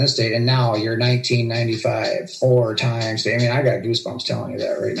 you know, in this date, and now you're 1995, 4 times. I mean, I got goosebumps telling you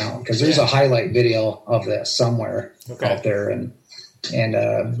that right now because there's a highlight video of this somewhere out there, and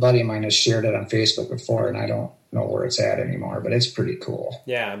a buddy of mine has shared it on Facebook before, and I don't know where it's at anymore, but it's pretty cool.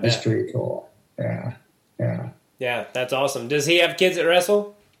 Yeah, it's pretty cool. Yeah, that's awesome. Does he have kids that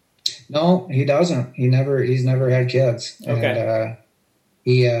wrestle? No, he doesn't. He's never had kids. Okay.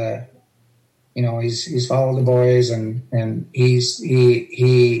 And he's followed the boys, and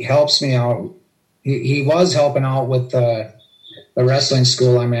he helps me out. He was helping out with the wrestling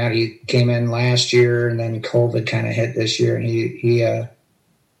school I'm at. He came in last year, and then COVID kind of hit this year, and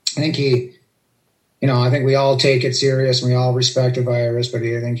I think we all take it serious, and we all respect the virus, but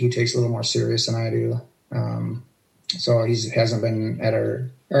I think he takes it a little more serious than I do. So he hasn't been at our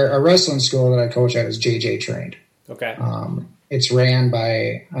wrestling school that I coach at is JJ trained. Okay. It's ran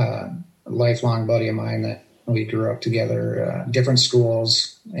by a lifelong buddy of mine that we grew up together, different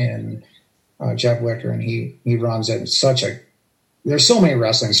schools, and Jeff Wicker, and he runs it. There's so many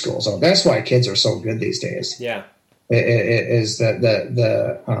wrestling schools. So that's why kids are so good these days. Yeah. It is that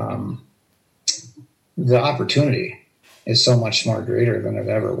the opportunity is so much more greater than it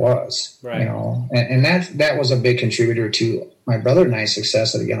ever was. Right. And that was a big contributor to my brother and I's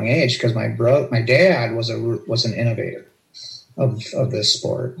success at a young age, because my dad was an innovator of this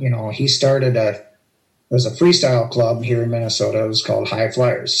sport. He started there's a freestyle club here in Minnesota. It was called High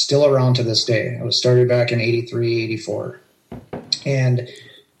Flyers, still around to this day. It was started back in 83, 84. And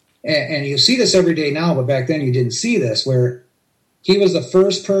you see this every day now, but back then you didn't see this, where he was the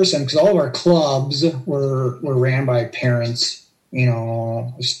first person, because all of our clubs were ran by parents.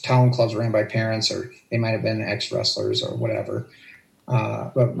 Town clubs ran by parents, or they might have been ex-wrestlers or whatever.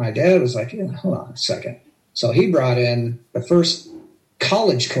 But my dad was like, hold on a second. So he brought in the first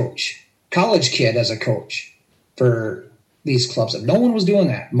college kid as a coach for these clubs. No one was doing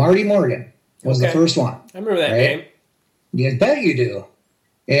that. Marty Morgan was the first one. I remember that name. You bet you do.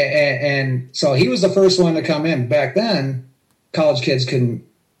 And so he was the first one to come in. Back then, college kids couldn't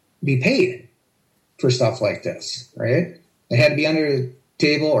be paid for stuff like this, right? They had to be under the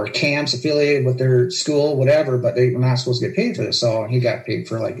table or camps affiliated with their school, whatever, but they were not supposed to get paid for this. So he got paid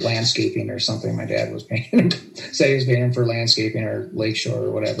for like landscaping or something. My dad was paying him. Say he was paying him for landscaping or lakeshore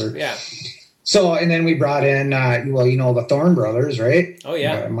or whatever. Yeah. So, and then we brought in, the Thorne brothers, right? Oh,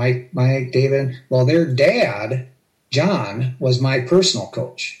 yeah. Mike, David. Well, their dad, John, was my personal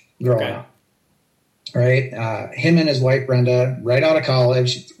coach growing up. Right, him and his wife Brenda, right out of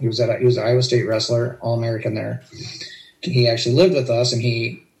college, he was an Iowa State wrestler, All-American there. He actually lived with us, and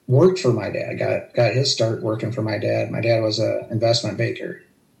he worked for my dad. Got his start working for my dad. My dad was an investment banker,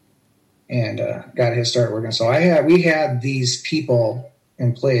 and got his start working. So we had these people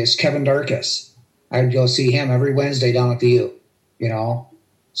in place. Kevin Darkus, I'd go see him every Wednesday down at the U.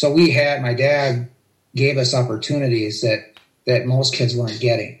 So my dad gave us opportunities that most kids weren't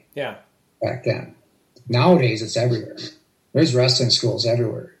getting. Yeah. Back then. Nowadays, it's everywhere. There's wrestling schools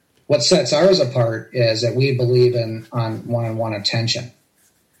everywhere. What sets ours apart is that we believe on one-on-one attention,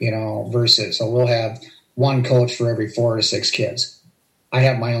 versus, so we'll have one coach for every 4 to 6 kids. I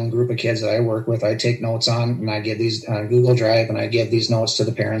have my own group of kids that I work with. I take notes on, and I give these on Google Drive, and I give these notes to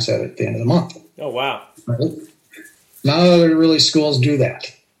the parents at the end of the month. Oh, wow. Right? None of the really schools do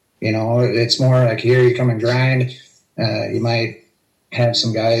that. It's more like, here, you come and grind. You might have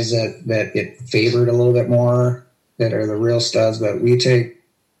some guys that get favored a little bit more, that are the real studs, but we take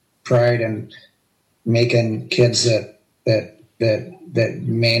pride in making kids that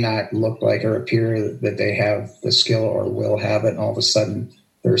may not look like or appear that they have the skill or will have it, and all of a sudden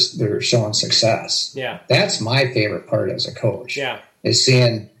they're showing success. Yeah. That's my favorite part as a coach. Yeah. Is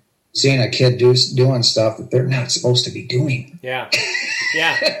seeing a kid doing stuff that they're not supposed to be doing. Yeah.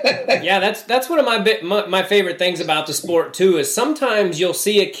 Yeah. That's one of my favorite things about the sport too, is sometimes you'll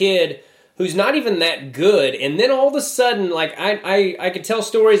see a kid who's not even that good, and then all of a sudden, like I could tell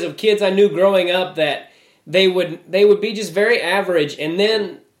stories of kids I knew growing up that they would be just very average, and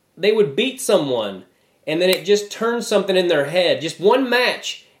then they would beat someone, and then it just turned something in their head, just one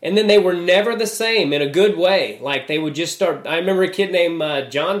match, and then they were never the same in a good way. Like they would just start. I remember a kid named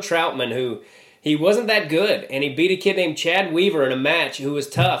John Troutman who he wasn't that good, and he beat a kid named Chad Weaver in a match who was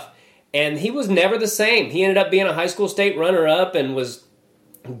tough, and he was never the same. He ended up being a high school state runner-up and was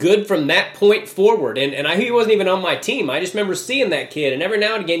good from that point forward. And he wasn't even on my team. I just remember seeing that kid, and every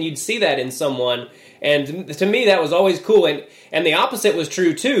now and again you'd see that in someone. And to me, that was always cool. And the opposite was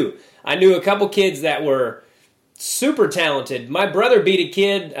true, too. I knew a couple kids that were super talented. My brother beat a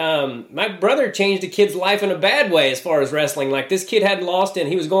kid. My brother changed a kid's life in a bad way as far as wrestling. Like, this kid hadn't lost, and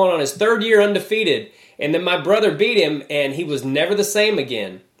he was going on his 3rd year undefeated. And then my brother beat him, and he was never the same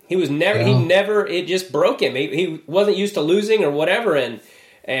again. He was never, it just broke him. He wasn't used to losing or whatever.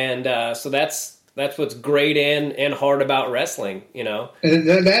 And so that's what's great and hard about wrestling,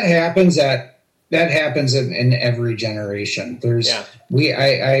 That happens in every generation.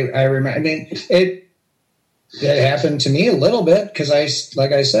 I remember. I mean, It happened to me a little bit because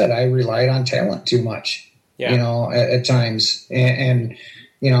like I said, I relied on talent too much, you know, at times. And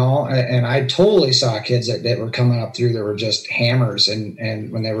I totally saw kids that were coming up through that were just hammers.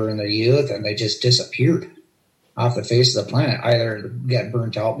 And when they were in their youth and they just disappeared off the face of the planet, either get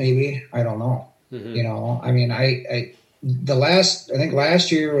burnt out, maybe, I don't know. Mm-hmm. You know, I mean, I think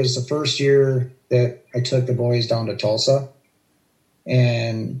last year was the first year that I took the boys down to Tulsa,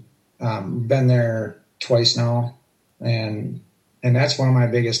 and been there twice now, and that's one of my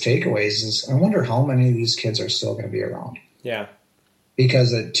biggest takeaways is I wonder how many of these kids are still going to be around. Yeah.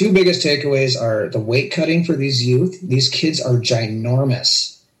 Because the two biggest takeaways are the weight cutting for these youth. These kids are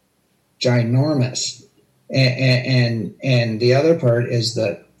ginormous. And the other part is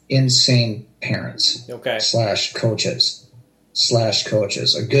the insane parents / coaches.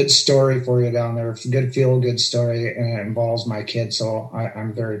 A good story for you down there, a good feel-good story, and it involves my kid, so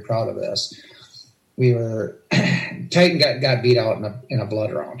I'm very proud of this. We were Titan got beat out in a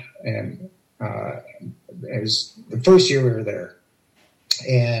blood round, and it was the first year we were there.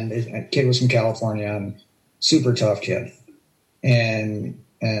 And a kid was from California, and super tough kid, and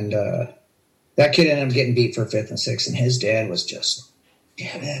that kid ended up getting beat for 5th and 6th, and his dad was just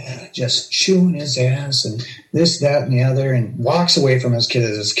chewing his ass and this, that, and the other, and walks away from his kid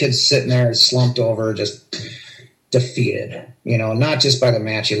as his kid's sitting there slumped over, just defeated, you know, not just by the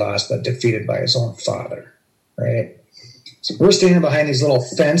match he lost, but defeated by his own father, right? So we're standing behind these little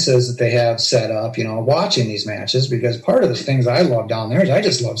fences that they have set up, you know, watching these matches, because part of the things I love down there is I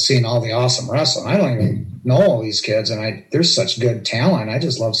just love seeing all the awesome wrestling. I don't even know all these kids, and there's such good talent. I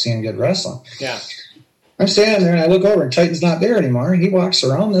just love seeing good wrestling. Yeah. I'm standing there, and I look over, and Titan's not there anymore. He walks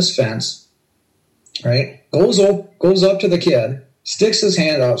around this fence, right? Goes up to the kid, sticks his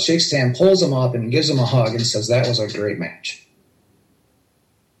hand out, shakes his hand, pulls him up, and gives him a hug, and says, "That was a great match."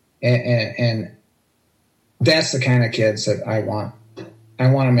 And that's the kind of kids that I want. I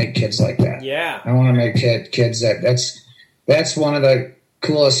want to make kids like that. Yeah. I want to make kids that's one of the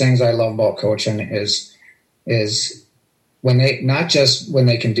coolest things I love about coaching is when they, not just when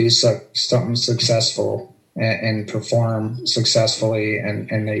they can do something successful and perform successfully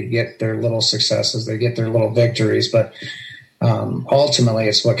and they get their little successes, they get their little victories, but ultimately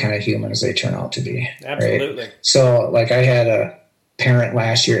it's what kind of humans they turn out to be. Absolutely. Right? So like I had a parent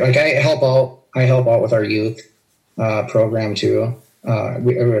last year, like I help out with our youth program too.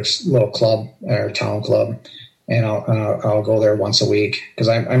 We're a little club, our town club, and I'll go there once a week because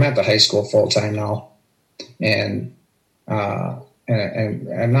I'm at the high school full time now, and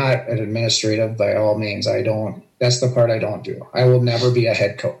I'm not an administrative by all means. That's the part I don't do. I will never be a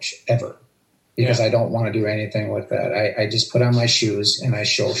head coach ever because I don't want to do anything with that. I just put on my shoes and I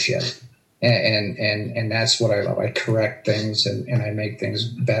show shit. And that's what I love. I correct things and I make things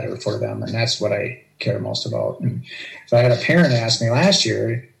better for them. And that's what I care most about. And so I had a parent ask me last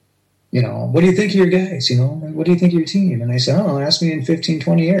year, you know, what do you think of your guys? You know, what do you think of your team? And I said, oh, ask me in 15,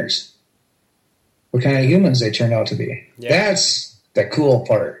 20 years what kind of humans they turned out to be. Yeah. That's the cool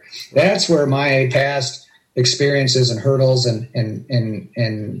part. That's where my past experiences and hurdles and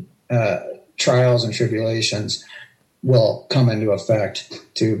trials and tribulations will come into effect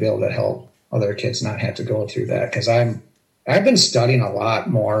to be able to help other kids not have to go through that. Because I've been studying a lot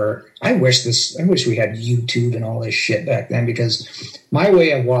more. I wish we had YouTube and all this shit back then, because my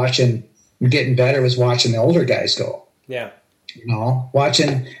way of watching and getting better was watching the older guys go. Yeah. You know,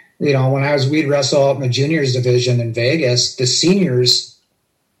 watching, you know, when we'd wrestle out in the juniors division in Vegas, the seniors,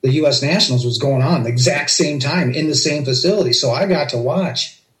 the U.S. Nationals was going on the exact same time in the same facility. So I got to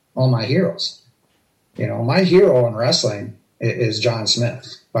watch all my heroes. You know, my hero in wrestling is John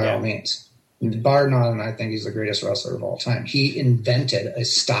Smith, by all means. Bar none, I think he's the greatest wrestler of all time. He invented a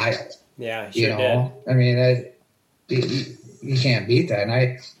style. Yeah, he sure did. I mean, you can't beat that. And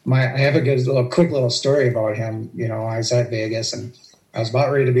I have a quick little story about him. You know, I was at Vegas, and I was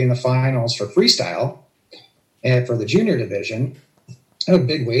about ready to be in the finals for freestyle and for the junior division. I had a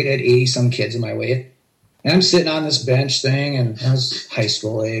big weight. I had 80-some kids in my weight. And I'm sitting on this bench thing, and I was high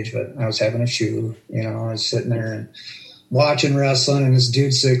school age, but I was having a shoe. You know, I was sitting there and watching wrestling, and this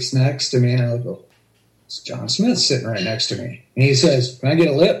dude sits next to me, and I look, it's John Smith sitting right next to me. And he says, can I get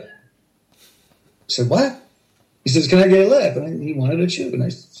a lip? I said, what? He says, can I get a lip? And he wanted a chew. And I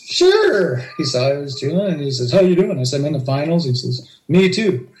said, sure. He saw I was doing it, and he says, how you doing? I said, I'm in the finals. He says, me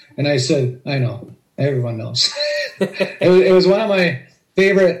too. And I said, I know. Everyone knows. It was one of my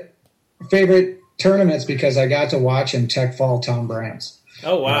favorite tournaments because I got to watch him tech fall Tom Brands.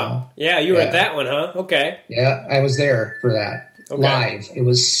 Oh, wow. Yeah, you were at that one, huh? Okay. Yeah, I was there for that. Okay. Live. It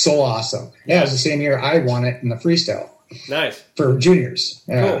was so awesome. Yeah, it was the same year I won it in the freestyle. Nice. For juniors.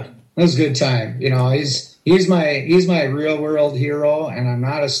 Yeah. Cool. It was a good time. You know, he's he's my real world hero, and I'm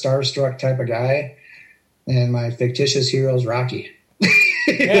not a starstruck type of guy. And my fictitious hero is Rocky. Yeah,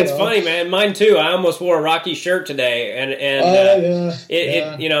 it's funny, man. Mine too. I almost wore a Rocky shirt today, and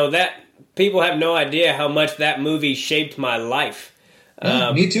it you know, that people have no idea how much that movie shaped my life.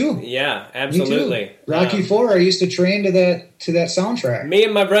 Me too. Yeah, absolutely. Me too. Rocky IV. I used to train to that soundtrack. Me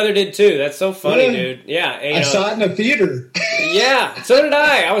and my brother did too. That's so funny, dude. Yeah, I saw it in a theater. Yeah, so did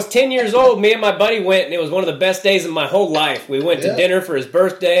I. I was 10 years old. Me and my buddy went, and it was one of the best days of my whole life. We went to dinner for his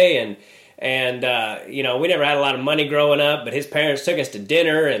birthday, and you know, we never had a lot of money growing up, but his parents took us to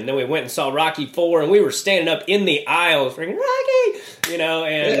dinner, and then we went and saw Rocky IV, and we were standing up in the aisle, freaking Rocky, you know,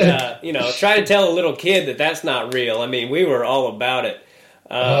 and you know, try to tell a little kid that that's not real. I mean, we were all about it.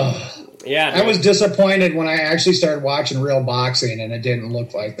 Yeah, I was disappointed when I actually started watching real boxing, and it didn't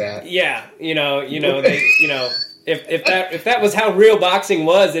look like that. Yeah, you know, they, you know, if that was how real boxing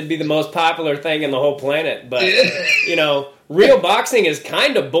was, it'd be the most popular thing in the whole planet. But you know, real boxing is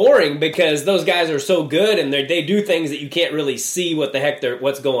kind of boring because those guys are so good, and they do things that you can't really see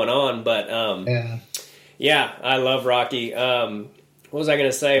what's going on. But yeah, I love Rocky. What was I going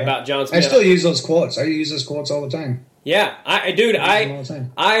to say about John Smith? I still use those quotes. I use those quotes all the time. Yeah, I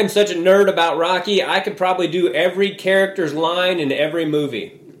am such a nerd about Rocky. I could probably do every character's line in every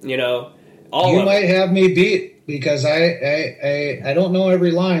movie. You know, you might have me beat because I don't know every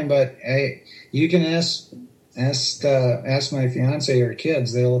line, but you can ask my fiance or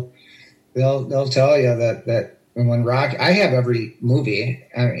kids. They'll tell you that when Rocky, I have every movie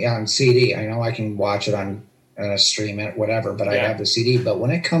on CD. I know I can watch it on. Stream it, whatever, but I have the CD. But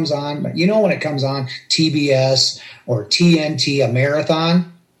when it comes on, when it comes on TBS or TNT, a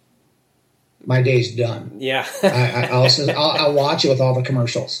marathon, my day's done. Yeah. I'll watch it with all the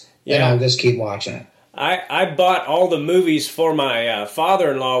commercials. Yeah. And I'll just keep watching it. I bought all the movies for my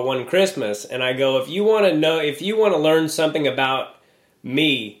father-in-law one Christmas, and I go, if you want to learn something about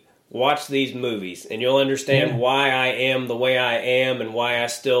me, watch these movies, and you'll understand why I am the way I am and why I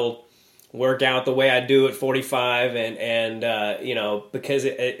still work out the way I do at 45, and you know, because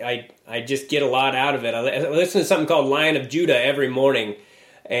I just get a lot out of it. I listen to something called Lion of Judah every morning,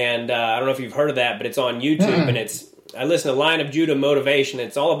 and I don't know if you've heard of that, but it's on YouTube, and I listen to Lion of Judah Motivation.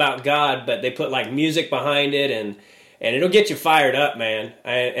 It's all about God, but they put like music behind it, and it'll get you fired up, man.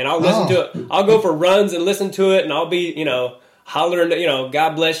 And I'll listen to it. I'll go for runs and listen to it, and I'll be, you know, hollering, you know,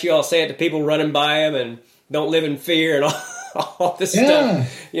 God bless you. I'll say it to people running by him, and don't live in fear, and all this stuff,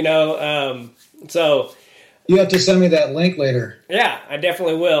 you know. So you have to send me that link later. Yeah, I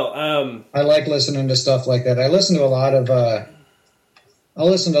definitely will. I like listening to stuff like that. I listen to a lot of. I'll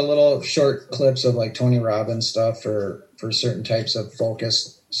listen to little short clips of like Tony Robbins stuff for certain types of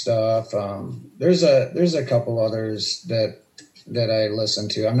focused stuff. There's a couple others that I listen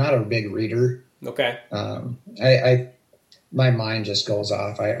to. I'm not a big reader. Okay. My mind just goes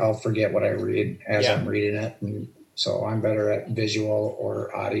off. I'll forget what I read as I'm reading it, and so I'm better at visual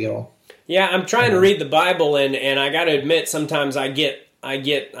or audio. Yeah, I'm trying to read the Bible, and I got to admit, sometimes I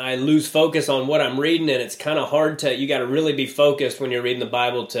lose focus on what I'm reading, and it's kind of hard to. You got to really be focused when you're reading the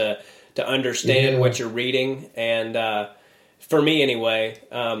Bible to understand what you're reading. And for me, anyway,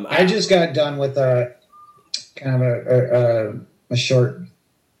 I just got done with a kind of a short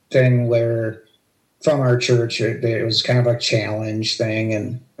thing where from our church it was kind of a challenge thing,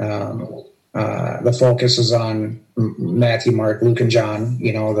 and the focus is on Matthew, Mark, Luke, and John.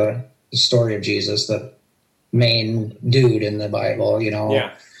 You know, the story of Jesus, the main dude in the Bible. You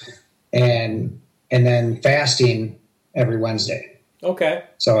know, and then fasting every Wednesday. Okay.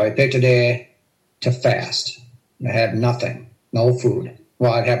 So I picked a day to fast. I had nothing, no food.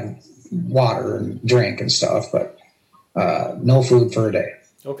 Well, I'd have water and drink and stuff, but no food for a day.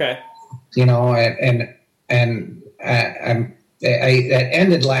 Okay. You know, and that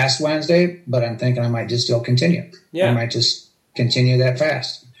ended last Wednesday, but I'm thinking I might just still continue. Yeah. I might just continue that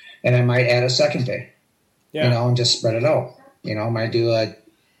fast, and I might add a second day. Yeah. You know, and just spread it out. You know, I might do a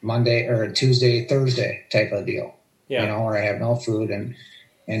Monday or a Tuesday, Thursday type of deal. Yeah. You know, where I have no food, and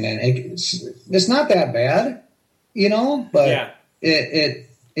then it's not that bad, you know, but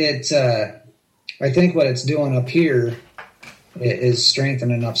it's I think what it's doing up here is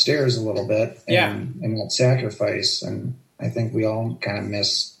strengthening upstairs a little bit, and that sacrifice, and I think we all kind of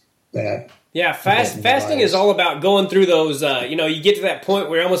miss that. Yeah, fasting is all about going through those, you know, you get to that point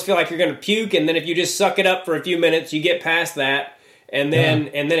where you almost feel like you're going to puke, and then if you just suck it up for a few minutes, you get past that, and then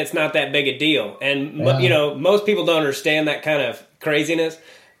it's not that big a deal. And, you know, most people don't understand that kind of craziness.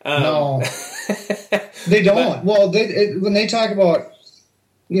 No, they don't. When they talk about,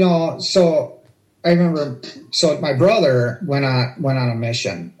 you know, so I remember, my brother went on a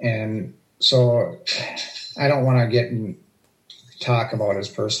mission, and so I don't want to get and talk about his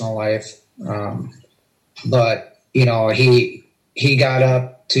personal life, but he got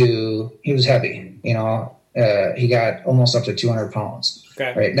up to, he was heavy, he got almost up to 200 pounds.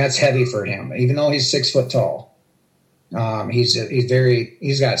 Okay. Right. That's heavy for him, even though he's 6 foot tall.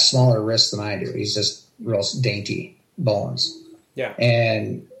 He's got smaller wrists than I do. He's just real dainty bones. Yeah.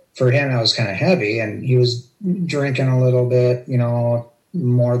 And for him, that was kind of heavy, and he was drinking a little bit,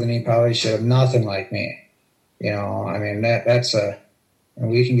 more than he probably should have. Nothing like me. I mean, that's and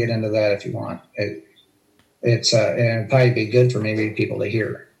we can get into that if you want. And it'd probably be good for maybe people to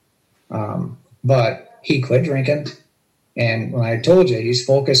hear. But he quit drinking. And when I told you he's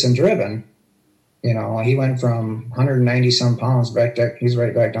focused and driven, he went from 190 some pounds he's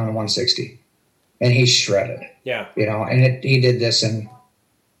right back down to 160, and he's shredded. Yeah. And he did this in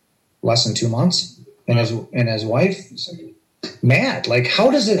less than 2 months. And his wife was mad. Like, how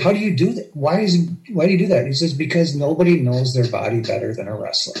do you do that? Why do you do that? He says, because nobody knows their body better than a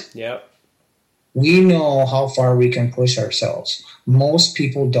wrestler. Yep. We know how far we can push ourselves. Most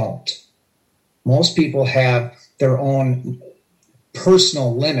people don't. Most people have their own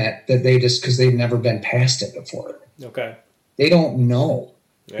personal limit that they just, because they've never been past it before. Okay. They don't know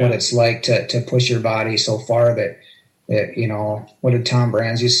what it's like to push your body so far that what did Tom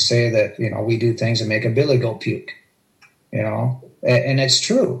Brands used to say, that, we do things that make a billy goat puke, and it's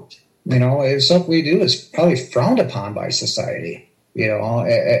true. It's something we do is probably frowned upon by society,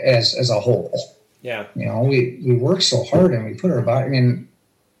 as a whole. Yeah. We work so hard and we put our body, I mean,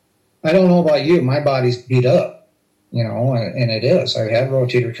 I don't know about you, my body's beat up, and it is. I've had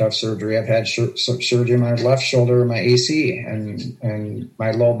rotator cuff surgery. I've had surgery on my left shoulder, my AC, and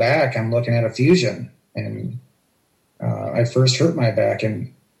my low back. I'm looking at a fusion. And I first hurt my back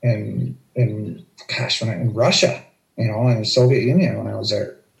in Russia, in the Soviet Union when I was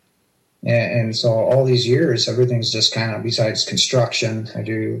there. And so all these years, everything's just kind of, besides construction, I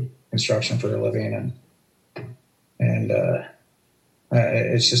do construction for a living, and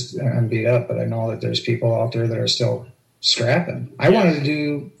it's just, I'm beat up, but I know that there's people out there that are still scrapping. I wanted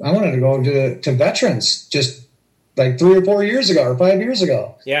to go to veterans just like 3 or 4 years ago or 5 years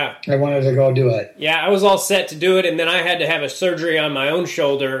ago. Yeah. I wanted to go do it. Yeah, I was all set to do it, and then I had to have a surgery on my own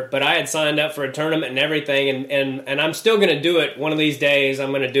shoulder, but I had signed up for a tournament and everything, and I'm still going to do it one of these days. I'm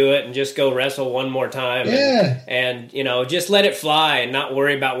going to do it and just go wrestle one more time. Yeah. And just let it fly and not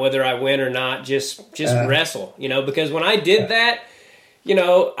worry about whether I win or not. Just wrestle, because when I did that,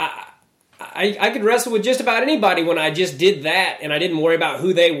 I could wrestle with just about anybody when I just did that, and I didn't worry about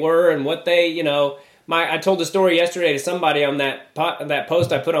who they were and what they, I told the story yesterday to somebody on that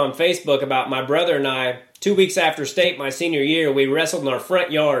post I put on Facebook about my brother and I. 2 weeks after state my senior year, we wrestled in our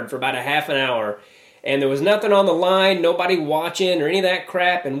front yard for about a half an hour, and there was nothing on the line, nobody watching or any of that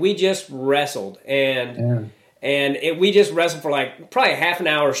crap, and we just wrestled. We just wrestled for like probably half an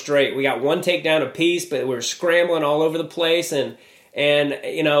hour straight. We got one takedown apiece, but we were scrambling all over the place, and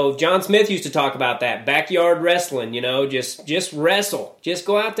John Smith used to talk about that backyard wrestling. Just wrestle, just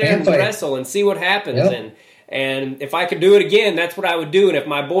go out there and wrestle and see what happens. Yep. And if I could do it again, that's what I would do. And if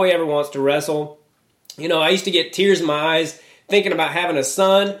my boy ever wants to wrestle, I used to get tears in my eyes thinking about having a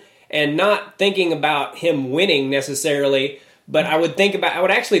son and not thinking about him winning necessarily, but I would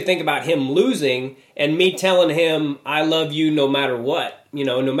actually think about him losing and me telling him, I love you no matter what.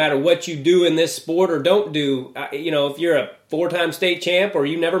 No matter what you do in this sport or don't do, if you're a 4-time state champ or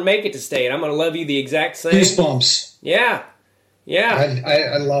you never make it to state, I'm going to love you the exact same. Goosebumps. Yeah. Yeah.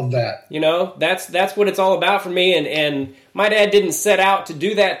 I love that. That's what it's all about for me. And my dad didn't set out to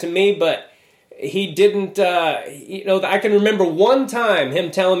do that to me, but he didn't, I can remember one time him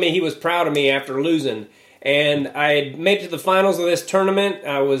telling me he was proud of me after losing. And I had made it to the finals of this tournament.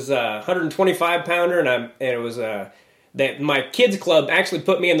 I was a 125-pounder, and it was that my kids club actually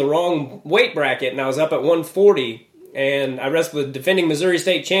put me in the wrong weight bracket, and I was up at 140, and I wrestled with the defending Missouri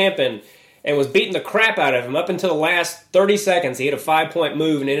State champ and was beating the crap out of him up until the last 30 seconds. He hit a 5-point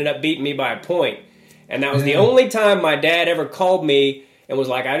move and ended up beating me by a point. And that was the only time my dad ever called me and was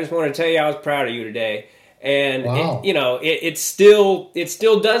like, I just want to tell you I was proud of you today. And wow. it still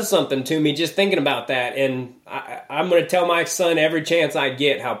does something to me just thinking about that. And I'm going to tell my son every chance I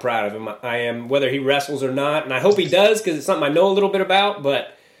get how proud of him I am, whether he wrestles or not. And I hope he does, because it's something I know a little bit about.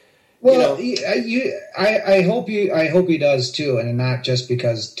 But I hope he does too, and not just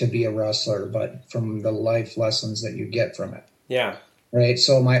because to be a wrestler, but from the life lessons that you get from it. Yeah. Right.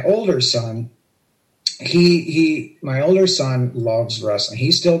 So my older son. My older son loves wrestling.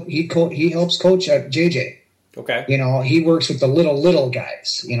 He helps coach at JJ. Okay. He works with the little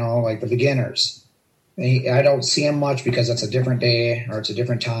guys, like the beginners. I don't see him much because it's a different day or it's a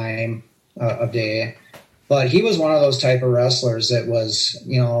different time. a day. But he was one of those type of wrestlers that was,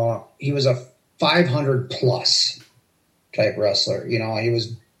 he was a 500 plus type wrestler. He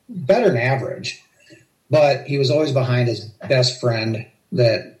was better than average, but he was always behind his best friend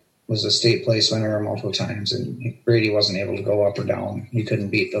that was a state place winner multiple times. And Brady wasn't able to go up or down. He couldn't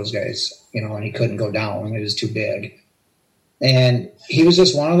beat those guys, and he couldn't go down. He was too big. And he was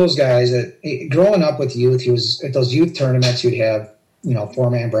just one of those guys that, growing up with youth, he was at those youth tournaments. You'd have,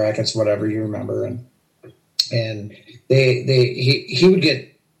 4-man brackets, whatever you remember, and he would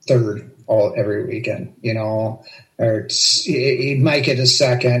get third every weekend, or he might get a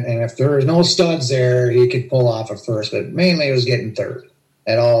second, and if there was no studs there, he could pull off a first. But mainly, he was getting third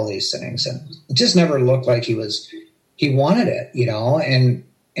at all these things, and it just never looked like he wanted it, And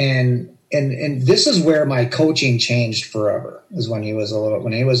this is where my coaching changed forever, is when he was a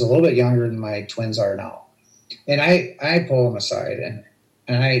little bit younger than my twins are now. And I pulled him aside and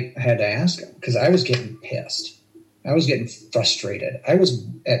I had to ask him, because I was getting pissed. I was getting frustrated. I was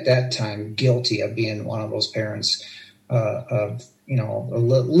at that time guilty of being one of those parents of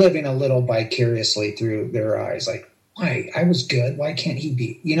living a little vicariously through their eyes. Like, why? I was good. Why can't he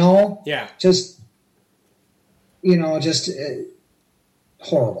be? Yeah. Just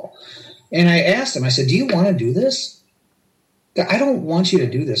horrible. And I asked him, I said, do you want to do this? I don't want you to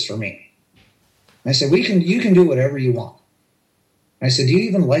do this for me. I said, you can do whatever you want. I said, do you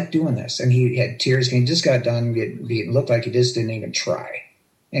even like doing this? And he had tears. He just got done getting beaten. Looked like he just didn't even try.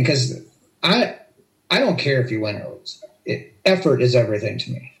 And because I don't care if you win or lose. Effort is everything to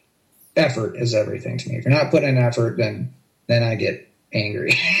me. Effort is everything to me. If you're not putting in effort, then I get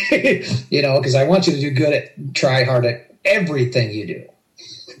angry. Because I want you to do good try hard at everything you do,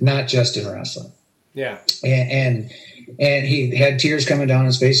 not just in wrestling. Yeah. And he had tears coming down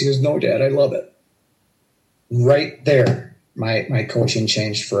his face. He goes, "No, Dad, I love it." Right there, my coaching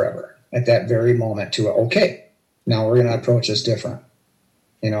changed forever at that very moment to, okay, now we're going to approach this different.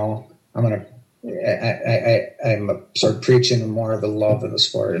 I'm sort of preaching more of the love of the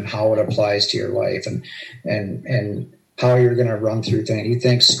sport and how it applies to your life and how you're going to run through things. You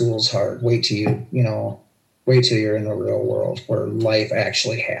think school's hard. Wait till you're in the real world where life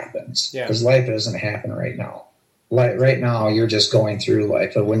actually happens. Because life doesn't happen right now. Right now, you're just going through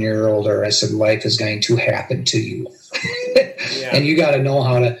life. But when you're older, I said, life is going to happen to you. And you got to know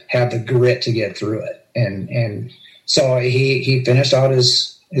how to have the grit to get through it. And so he finished out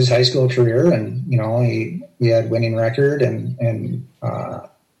his high school career, and, he had winning record. And I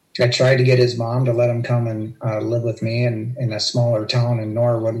tried to get his mom to let him come and live with me in a smaller town in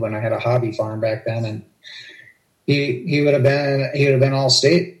Norwood when I had a hobby farm back then. And he would have been all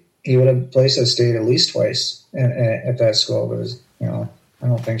state. He would have placed at state at least twice at that school. But I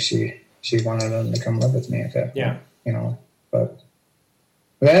don't think she wanted him to come live with me at that point. But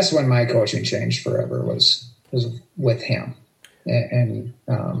that's when my coaching changed forever, was with him. And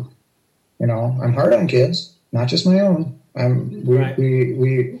I'm hard on kids, not just my own.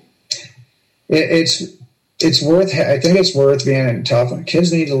 It's worth. I think it's worth being tough.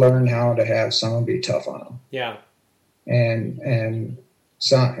 Kids need to learn how to have someone be tough on them. Yeah. And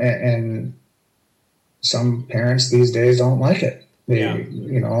some parents these days don't like it. They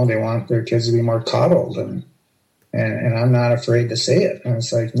want their kids to be more coddled, and I'm not afraid to say it. And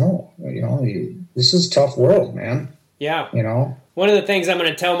it's like, no, this is a tough world, man. Yeah. One of the things I'm going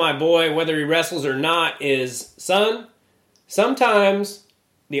to tell my boy, whether he wrestles or not, is, son, sometimes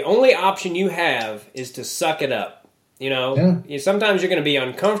the only option you have is to suck it up. Sometimes you're going to be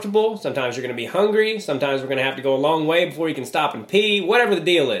uncomfortable. Sometimes you're going to be hungry. Sometimes we're going to have to go a long way before you can stop and pee. Whatever the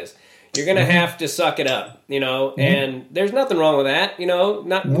deal is, you're going to have to suck it up, and there's nothing wrong with that,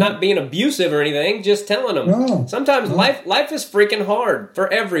 not being abusive or anything, just telling them. Sometimes life is freaking hard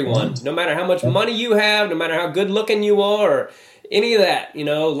for everyone, no matter how much money you have, no matter how good looking you are, or any of that,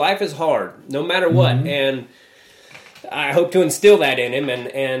 life is hard, no matter what. And I hope to instill that in him,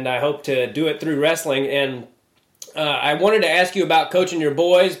 and I hope to do it through wrestling. And I wanted to ask you about coaching your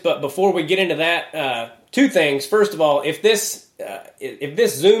boys, but before we get into that, two things. First of all, if this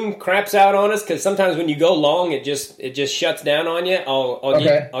Zoom craps out on us, because sometimes when you go long, it just shuts down on you.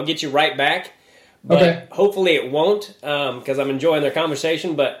 I'll get you right back, but hopefully it won't, because I'm enjoying their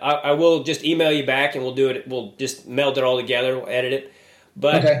conversation. But I will just email you back, and we'll do it. We'll just meld it all together. We'll edit it.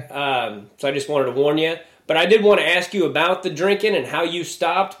 But so I just wanted to warn you. But I did want to ask you about the drinking and how you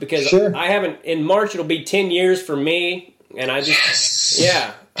stopped, because I haven't. In March, it'll be 10 years for me, and I just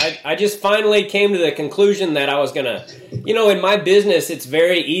I just finally came to the conclusion that I was gonna, in my business, it's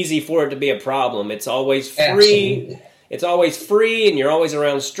very easy for it to be a problem. It's always free. Absolutely. it's always free and you're always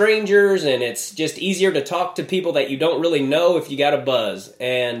around strangers, and it's just easier to talk to people that you don't really know if you got a buzz.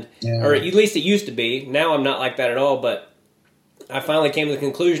 And or at least it used to be. Now I'm not like that at all, but I finally came to the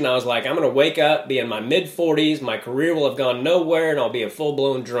conclusion. I was like, I'm going to wake up, be in my mid-40s, my career will have gone nowhere, and I'll be a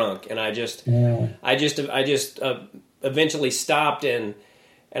full-blown drunk. And I just eventually stopped, and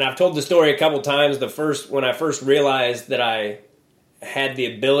I've told the story a couple times. When I first realized that I had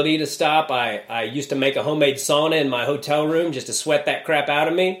the ability to stop, I used to make a homemade sauna in my hotel room just to sweat that crap out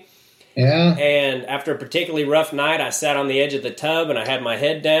of me. Yeah. And after a particularly rough night, I sat on the edge of the tub and I had my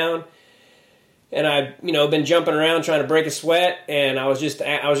head down. And I'd, been jumping around trying to break a sweat, and I was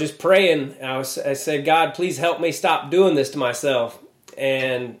just praying. I said, God, please help me stop doing this to myself.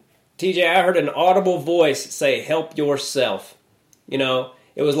 And TJ, I heard an audible voice say, help yourself.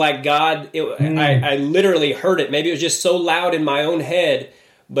 It was like God, I literally heard it. Maybe it was just so loud in my own head,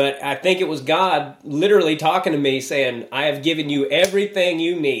 but I think it was God literally talking to me saying, I have given you everything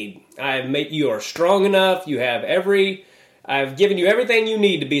you need. You are strong enough. I've given you everything you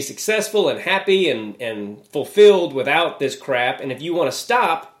need to be successful and happy and fulfilled without this crap. And if you want to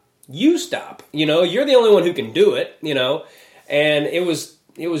stop, you stop. You're the only one who can do it, And it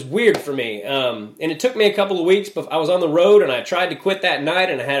was weird for me. And it took me a couple of weeks, but I was on the road and I tried to quit that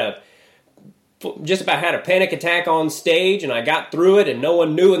night, and I just about had a panic attack on stage, and I got through it and no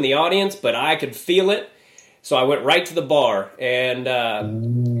one knew in the audience, but I could feel it. So I went right to the bar, and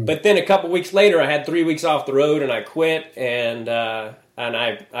but then a couple weeks later, I had 3 weeks off the road, and I quit, and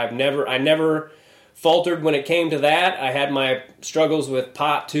I never faltered when it came to that. I had my struggles with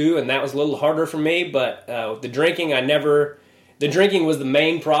pot too, and that was a little harder for me. But the drinking, the drinking was the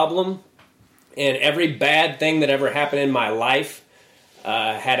main problem, and every bad thing that ever happened in my life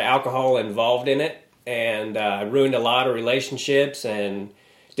had alcohol involved in it, and I ruined a lot of relationships and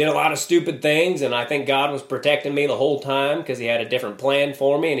did a lot of stupid things, and I think God was protecting me the whole time because he had a different plan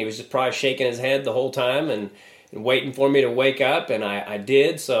for me, and he was just probably shaking his head the whole time and waiting for me to wake up, and I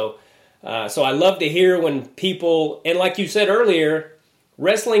did. So I love to hear when people, and like you said earlier,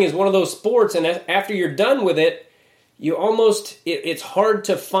 wrestling is one of those sports, and after you're done with it, it's hard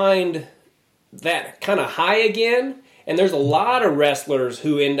to find that kind of high again. And there's a lot of wrestlers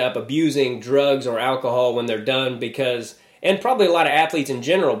who end up abusing drugs or alcohol when they're done and probably a lot of athletes in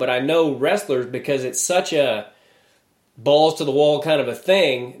general, but I know wrestlers because it's such a balls to the wall kind of a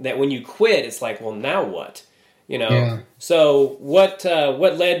thing that when you quit, it's like, well, now what? Yeah. So what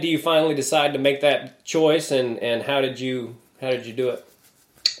led to you finally decide to make that choice, and how did you do it?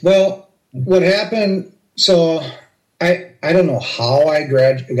 Well, what happened, so I don't know how I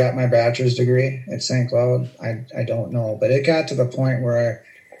got my bachelor's degree at St. Cloud. I don't know, but it got to the point where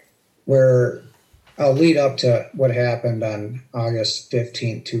I'll lead up to what happened on August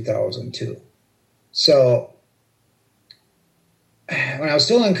 15th, 2002. So when I was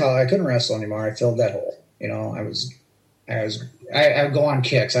still in college, I couldn't wrestle anymore. I filled that hole. I would go on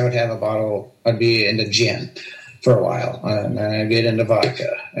kicks. I would have a bottle. I'd be into gin for a while, and then I'd get into vodka,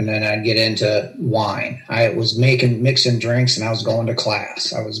 and then I'd get into wine. I was mixing drinks, and I was going to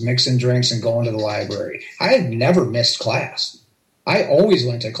class. I was mixing drinks and going to the library. I had never missed class. I always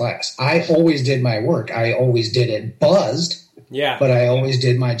went to class. I always did my work. I always did it buzzed, but I always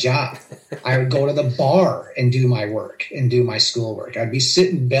did my job. I would go to the bar and do my work and do my schoolwork. I'd be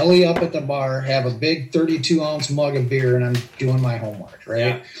sitting belly up at the bar, have a big 32-ounce mug of beer, and I'm doing my homework, right?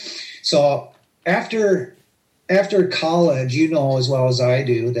 Yeah. So after college, as well as I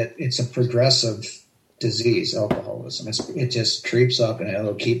do, that it's a progressive disease, alcoholism. It just creeps up, and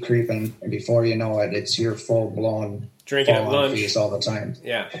it'll keep creeping, and before you know it, it's your full-blown drinking at lunch feast all the time.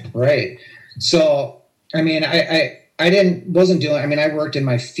 Yeah. Right. So, I mean, I worked in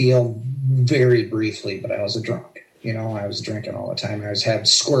my field very briefly, but I was a drunk. I was drinking all the time. I was having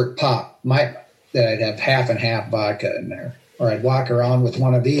squirt pop. That I'd have half and half vodka in there. Or I'd walk around with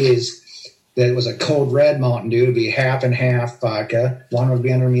one of these that was a Code Red Mountain Dew. It'd be half and half vodka. One would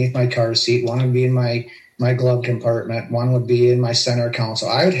be underneath my car seat. One would be in my glove compartment. One would be in my center console.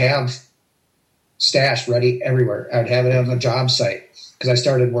 I would have stashed ready everywhere. I'd have it on the job site because I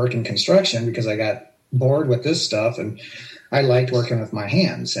started working construction because I got bored with this stuff, and I liked working with my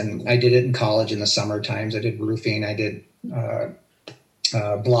hands. And I did it in college in the summer times. I did roofing. I did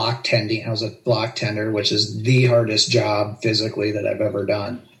block tending. I was a block tender, which is the hardest job physically that I've ever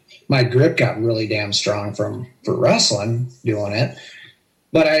done. My grip got really damn strong for wrestling doing it,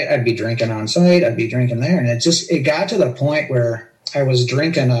 but I'd be drinking on site. I'd be drinking there, and it got to the point where I was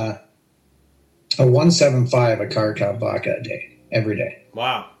drinking a 175 a Car Cup vodka a day, every day.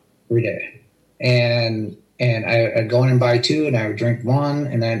 Wow. Every day. And I'd go in and buy two, and I would drink one,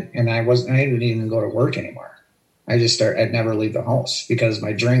 and I didn't even go to work anymore. I'd never leave the house because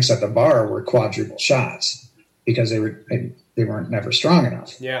my drinks at the bar were quadruple shots because they weren't never strong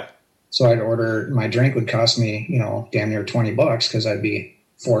enough. Yeah. So I'd order, my drink would cost me, damn near $20 because I'd be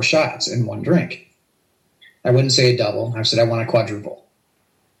 4 shots in one drink. I wouldn't say a double. I said, I want a quadruple.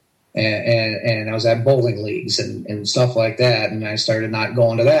 And I was at bowling leagues and stuff like that. And I started not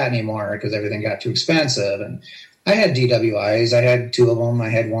going to that anymore because everything got too expensive. And I had DWIs. I had 2 of them. I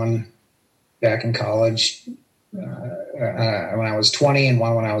had one back in college when I was 20 and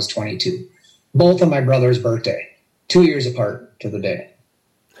one when I was 22. Both on my brother's birthday, 2 years apart to the day.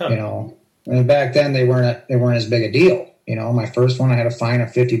 Huh. And back then they weren't as big a deal. My first one I had a fine of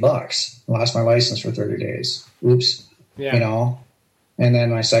 $50. Lost my license for 30 days. Oops. Yeah. And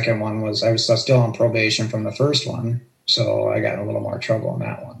then my second one was I was still on probation from the first one, so I got in a little more trouble on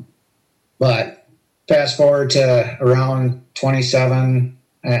that one. But fast forward to around 27,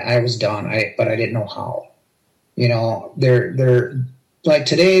 I was done. But I didn't know how. They're like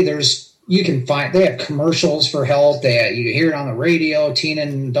today. They have commercials for help. You hear it on the radio, Teen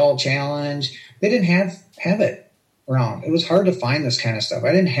and Adult Challenge. They didn't have it around. It was hard to find this kind of stuff.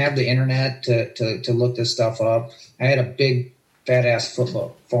 I didn't have the internet to look this stuff up. I had a big fat ass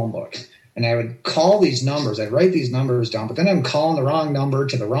phone book, and I would call these numbers. I'd write these numbers down, but then I'm calling the wrong number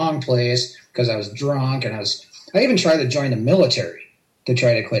to the wrong place because I was drunk, and I even tried to join the military to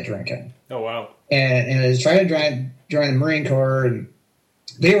try to quit drinking. Oh wow! And I tried to join the Marine Corps, and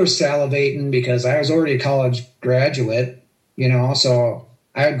they were salivating because I was already a college graduate, so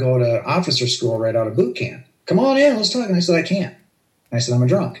I would go to officer school right out of boot camp. Come on in, let's talk. And I said, I can't. And I said, I'm a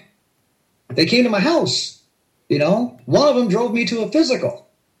drunk. They came to my house. One of them drove me to a physical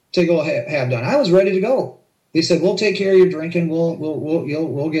to go have done. I was ready to go. They said, we'll take care of your drinking.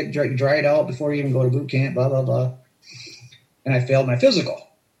 We'll get dried out before you even go to boot camp, blah, blah, blah. And I failed my physical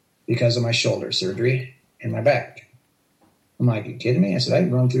because of my shoulder surgery and my back. I'm like, you kidding me? I said, I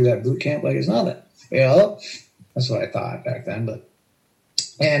can run through that boot camp like it's nothing. That's what I thought back then.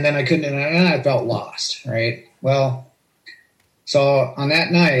 And then I couldn't, and I felt lost, right? Well, so on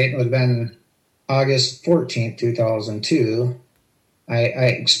that night, it would have been August 14th, 2002, I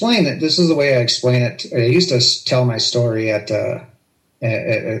explained that this is the way I explain it. I used to tell my story at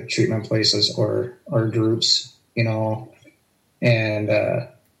treatment places or groups, and if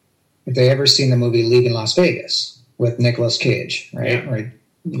they ever seen the movie Leaving Las Vegas with Nicolas Cage, right? Yeah. Where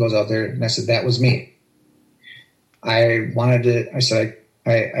he goes out there, and I said, that was me. I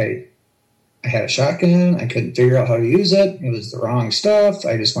had a shotgun. I couldn't figure out how to use it. It was the wrong stuff.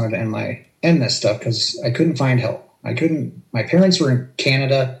 I just wanted to end this stuff because I couldn't find help. My parents were in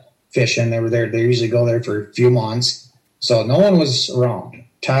Canada fishing. They were there. They usually go there for a few months. So no one was around.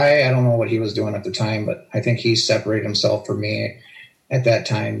 Ty, I don't know what he was doing at the time, but I think he separated himself from me at that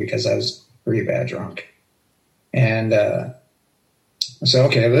time because I was pretty bad drunk. And I said,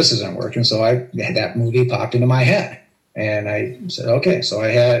 okay, this isn't working. So that movie popped into my head. And I said, okay, so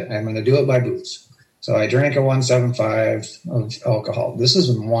I'm going to do it by booze. So I drank a 1.75 of alcohol. This is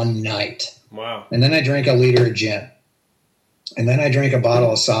in one night. Wow. And then I drank a liter of gin. And then I drank a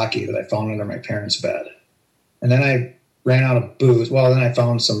bottle of sake that I found under my parents' bed. And then I ran out of booze. Well, then I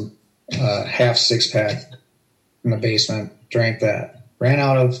found some half 6-pack in the basement, drank that.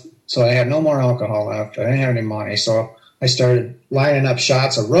 So I had no more alcohol left. I didn't have any money. So I started lining up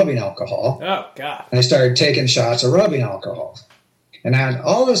shots of rubbing alcohol. Oh, God. And I started taking shots of rubbing alcohol. And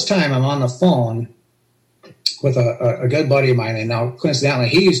all this time, I'm on the phone with a good buddy of mine. And now, coincidentally,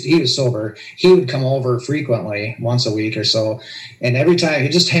 he was sober. He would come over frequently, once a week or so. And every time,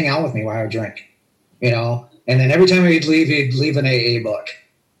 he'd just hang out with me while I would drink, And then every time he'd leave an AA book.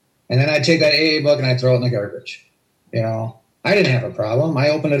 And then I'd take that AA book and I'd throw it in the garbage. I didn't have a problem. I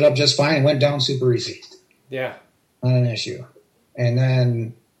opened it up just fine and went down super easy. Yeah. Not an issue. And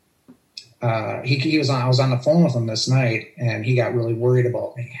then I was on the phone with him this night, and he got really worried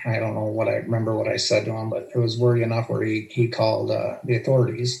about me. I don't know what I said to him, but it was worried enough where he called the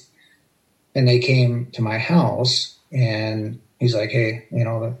authorities, and they came to my house, and he's like, hey,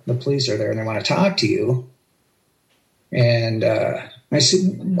 the police are there and they want to talk to you. And I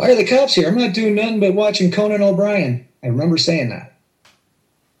said, why are the cops here? I'm not doing nothing but watching Conan O'Brien. I remember saying that.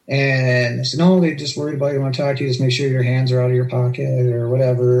 And I said, no, they just worried about you. Want to talk to you. Just make sure your hands are out of your pocket or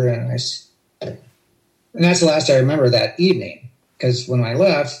whatever. And that's the last I remember that evening. Because when I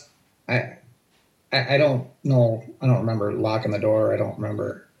left, I don't know. I don't remember locking the door. I don't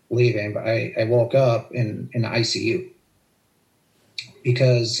remember leaving. But I woke up in the ICU.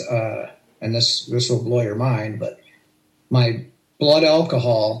 Because, and this will blow your mind, but my blood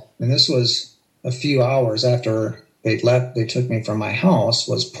alcohol, and this was a few hours after they took me from my house,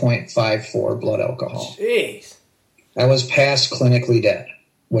 was 0.54 blood alcohol. Jeez. I was past clinically dead,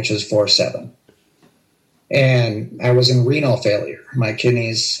 which is 4-7. And I was in renal failure. My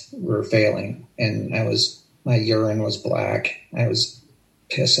kidneys were failing, and my urine was black. I was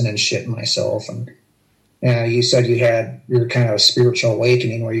pissing and shitting myself. And you said you were kind of a spiritual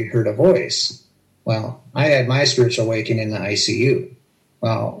awakening where you heard a voice. Well, I had my spiritual awakening in the ICU.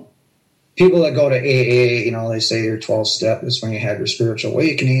 Well, people that go to AA, they say your 12 step is when you had your spiritual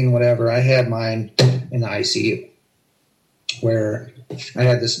awakening, whatever. I had mine in the ICU, where I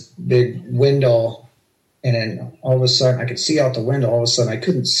had this big window, and then all of a sudden I could see out the window. All of a sudden I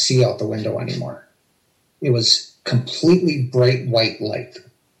couldn't see out the window anymore. It was completely bright white light.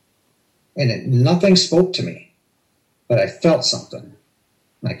 And nothing spoke to me, but I felt something.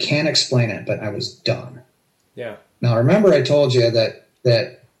 I can't explain it, but I was done. Yeah. Now, remember I told you that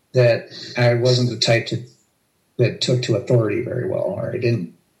I wasn't the type that took to authority very well, or I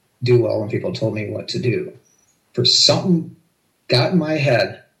didn't do well when people told me what to do. For something got in my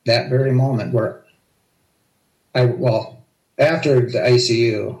head that very moment where after the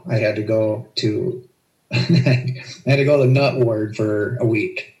ICU, I had to go to the nut ward for a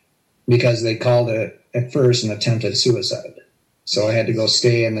week because they called it at first an attempted suicide. So I had to go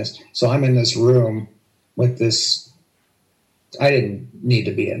stay in this. So I'm in this room with this. I didn't need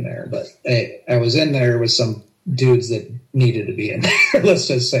to be in there, but I was in there with some dudes that needed to be in there, let's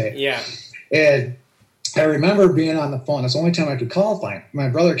just say. Yeah. And I remember being on the phone. That's the only time I could call fine. My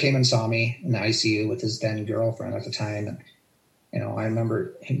brother came and saw me in the ICU with his then girlfriend at the time. And, I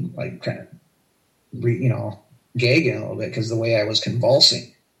remember him kind of, gagging a little bit because the way I was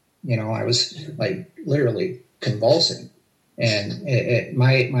convulsing, I was literally convulsing. And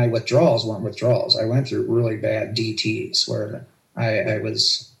my withdrawals weren't withdrawals. I went through really bad DTs where I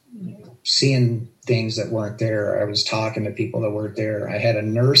was seeing things that weren't there. I was talking to people that weren't there. I had a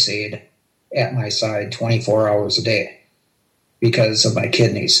nurse aide at my side 24 hours a day because of my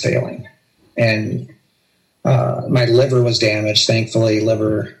kidneys failing. And my liver was damaged. Thankfully,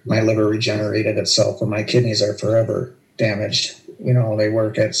 my liver regenerated itself, but my kidneys are forever damaged. They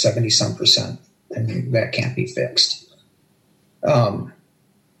work at 70-some%, and that can't be fixed.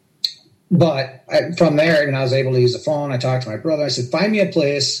 But from there, I was able to use the phone. I talked to my brother. I said, find me a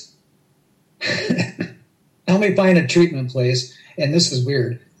place. Help me find a treatment place. And this is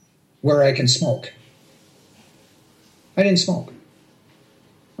weird, where I can smoke. I didn't smoke.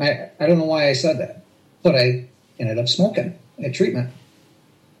 I don't know why I said that, but I ended up smoking at treatment.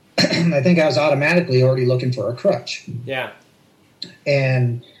 I think I was automatically already looking for a crutch. Yeah.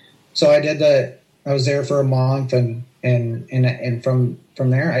 And so I was there for a month, and from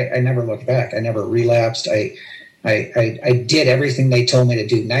there, I never looked back. I never relapsed. I did everything they told me to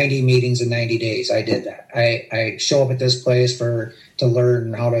do. 90 meetings in 90 days. I did that. I show up at this place to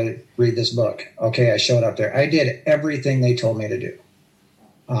learn how to read this book. Okay, I showed up there. I did everything they told me to do.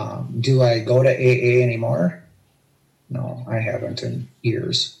 Do I go to AA anymore? No, I haven't in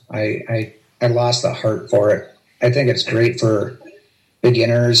years. I lost the heart for it. I think it's great for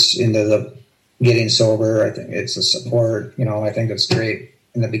beginners into the getting sober. I think it's a support. I think it's great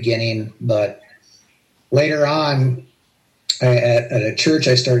in the beginning, but later on, at a church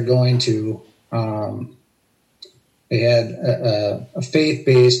I started going to, they had a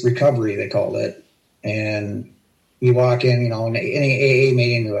faith-based recovery, they called it, and you walk in, in any AA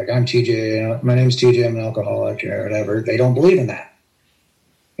meeting, they're like, I'm TJ, my name's TJ, I'm an alcoholic, or whatever. They don't believe in that.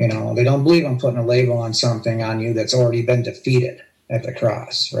 They don't believe in putting a label on something on you that's already been defeated at the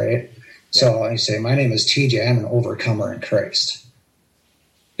cross, right? Yeah. So I say, my name is TJ, I'm an overcomer in Christ.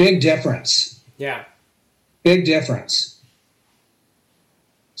 Big difference. Yeah. Big difference.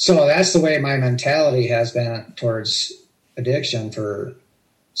 So that's the way my mentality has been towards addiction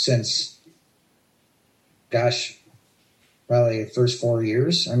since, probably the first 4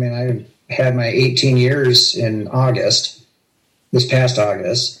 years. I mean, I had my 18 years in this past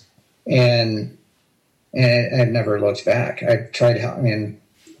August, and I've never looked back. I've tried to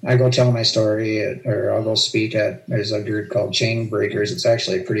I go tell my story or I'll go speak there's a group called Chain Breakers. It's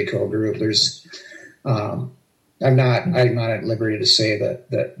actually a pretty cool group. I'm not at liberty to say that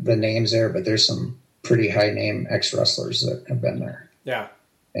the names there, but there's some pretty high name ex-wrestlers that have been there. Yeah.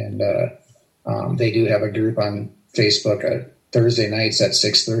 And they do have a group on Facebook Thursday nights at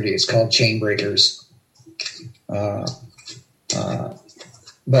 6:30. It's called Chain Breakers. But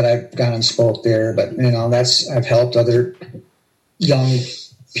I've gone and spoke there, but I've helped other young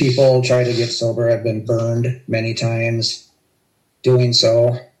people try to get sober. I've been burned many times doing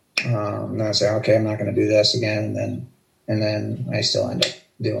so. And I say, okay, I'm not going to do this again. And then I still end up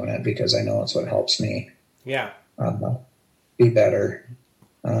doing it because I know it's what helps me. Yeah. Be better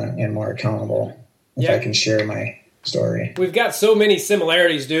and more accountable. If I can share my story. We've got so many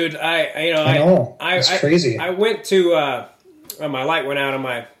similarities, dude. I know. It's crazy. I went to, my light went out on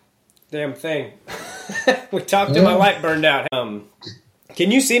my damn thing. We talked and my light burned out.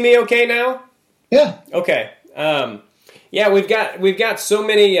 Can you see me okay now? Yeah. Okay. Yeah, we've got so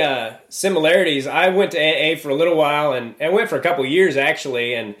many similarities. I went to AA for a little while, and I went for a couple years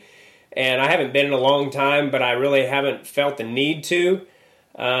actually, and I haven't been in a long time, but I really haven't felt the need to.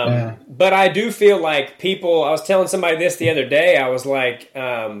 But I do feel like people. I was telling somebody this the other day. I was like,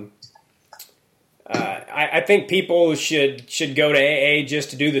 I think people should go to AA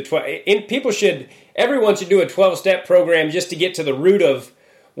just to do the 12. Everyone should do a 12-step program just to get to the root of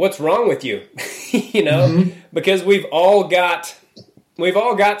what's wrong with you, you know, because we've all got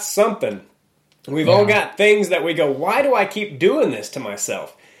something. We've all got things that we go, why do I keep doing this to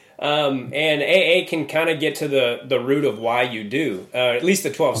myself? And AA can kind of get to the root of why you do, at least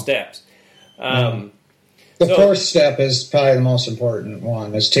the 12 steps. The fourth step is probably the most important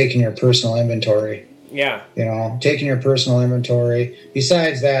one, is taking your personal inventory. Yeah. You know, taking your personal inventory.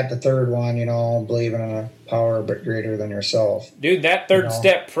 Besides that, the third one, you know, believing in a power but greater than yourself. Dude, that third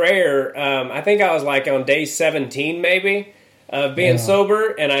step prayer, I think I was like on day 17 maybe of being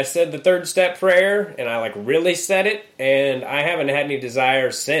sober, and I said the third step prayer, and I like really said it, and I haven't had any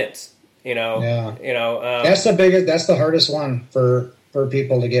desire since, you know. Yeah. You know. That's the hardest one for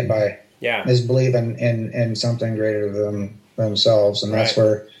people to get by. Yeah. Is believing in something greater than themselves, and that's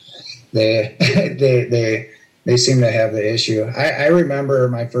where they seem to have the issue. I remember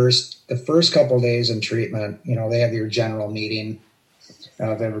the first couple of days in treatment. You know, they have your general meeting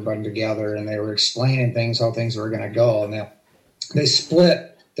of everybody together, and they were explaining how things were going to go, and they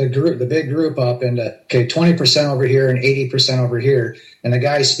split the big group up into 20% over here and 80% over here, and the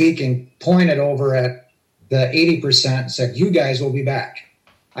guy speaking pointed over at the 80% and said, "You guys will be back."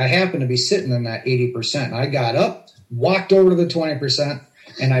 I happened to be sitting in that 80%. I got up, walked over to the 20%,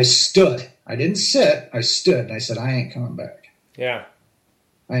 and I stood. I didn't sit. I stood. And I said, I ain't coming back. Yeah.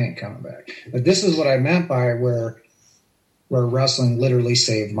 I ain't coming back. But this is what I meant by where wrestling literally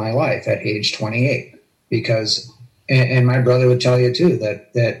saved my life at age 28. Because, and my brother would tell you too,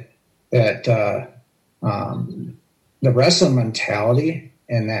 that the wrestling mentality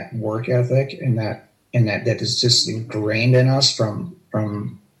and that work ethic and that is just ingrained in us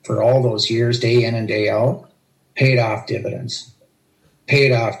for all those years, day in and day out, paid off dividends.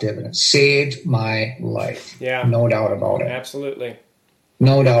 Saved my life. Yeah. No doubt about it. Absolutely.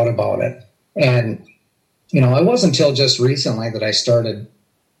 No doubt about it. And, you know, it wasn't until just recently that I started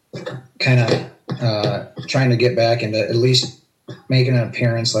kind of trying to get back into at least making an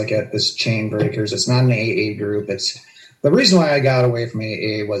appearance like at this Chain Breakers. It's not an AA group. It's the reason why I got away from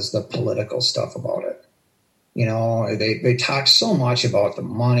AA was the political stuff about it. You know, they talk so much about the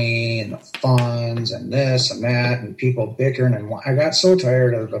money and the funds and this and that and people bickering. And I got so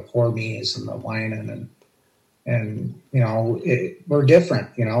tired of the poor me's and the whining and you know, we're different.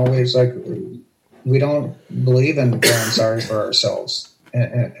 You know, it's like we don't believe in feeling sorry for ourselves,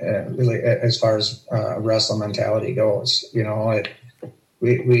 really, as far as wrestling mentality goes. You know,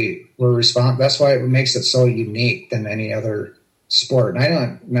 we're that's why it makes it so unique than any other sport. And I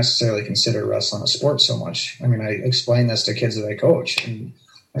don't necessarily consider wrestling a sport so much. I mean, I explain this to kids that I coach, and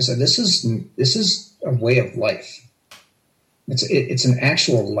I said, this is a way of life. It's an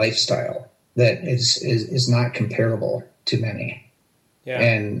actual lifestyle that is not comparable to many. Yeah.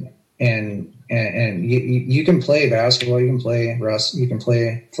 And you can play basketball, you can play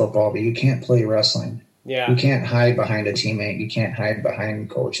football, but you can't play wrestling. Yeah. You can't hide behind a teammate. You can't hide behind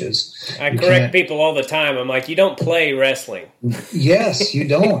coaches. I correct people all the time. I'm like, you don't play wrestling. Yes, you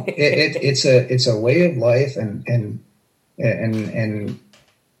don't. It's a way of life, and I'm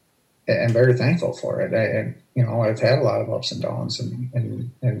very thankful for it. You know, I've had a lot of ups and downs,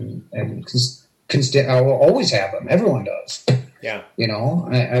 and I will always have them. Everyone does. Yeah. You know,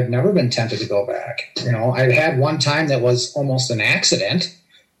 I've never been tempted to go back. You know, I had one time that was almost an accident.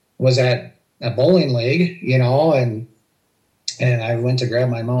 Was at a bowling league, you know, and I went to grab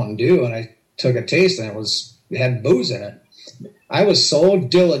my Mountain Dew and I took a taste and it had booze in it. I was so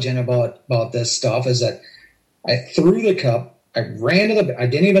diligent about this stuff is that I threw the cup, I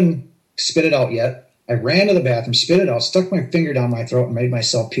didn't even spit it out yet. I ran to the bathroom, spit it out, stuck my finger down my throat and made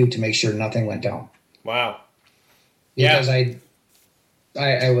myself puke to make sure nothing went down. Wow. Because I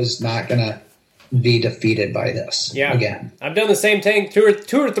was not going to be defeated by this again. I've done the same thing two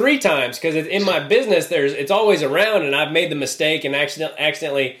or three times because in my business it's always around, and I've made the mistake and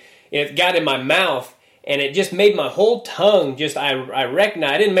accidentally it got in my mouth and it just made my whole tongue I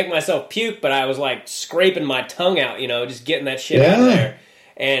recognize I didn't make myself puke, but I was like scraping my tongue out, you know, just getting that shit out of there.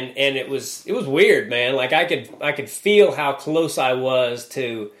 and it was weird, man. Like I could feel how close I was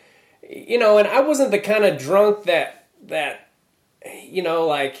to, and I wasn't the kind of drunk that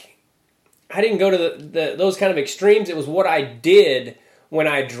like I didn't go to those kind of extremes. It was what I did when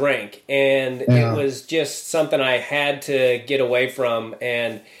I drank, and it was just something I had to get away from.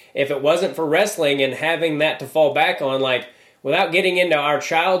 And if it wasn't for wrestling and having that to fall back on, like without getting into our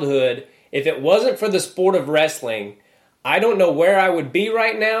childhood, if it wasn't for the sport of wrestling, I don't know where I would be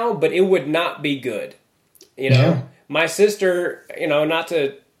right now, but it would not be good. My sister, not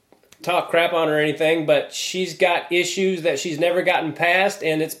to talk crap on her or anything, but she's got issues that she's never gotten past,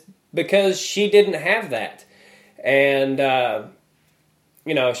 and it's because she didn't have that. And,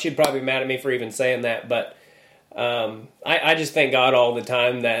 she'd probably be mad at me for even saying that, but I just thank God all the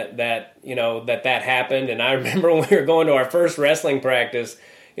time that happened. And I remember when we were going to our first wrestling practice,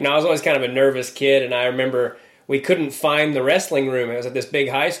 I was always kind of a nervous kid, and I remember we couldn't find the wrestling room. It was at this big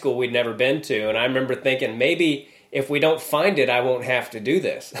high school we'd never been to, and I remember thinking, maybe if we don't find it, I won't have to do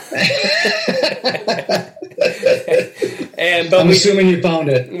this. But I'm assuming you found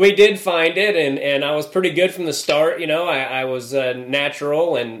it. We did find it, and I was pretty good from the start. I was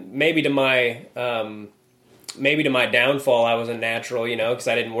natural, and maybe to my downfall, I was a natural. Because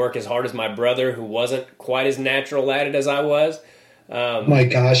I didn't work as hard as my brother, who wasn't quite as natural at it as I was. My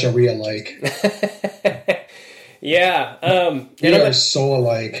gosh, are we alike? Yeah. We are so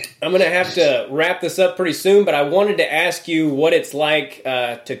alike. I'm going to have to wrap this up pretty soon, but I wanted to ask you what it's like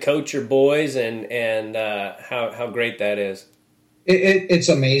to coach your boys and how great that is. It's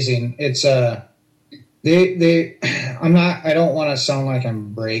amazing. It's I don't want to sound like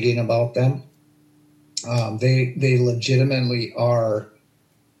I'm bragging about them. They legitimately are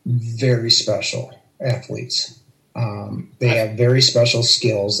very special athletes. They have very special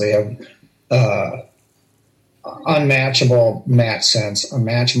skills. They have unmatchable mat sense,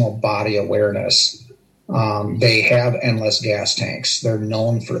 unmatchable body awareness. They have endless gas tanks. They're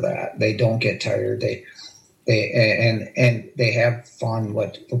known for that. They don't get tired. They have fun.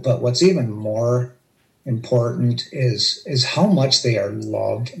 But what's even more important is how much they are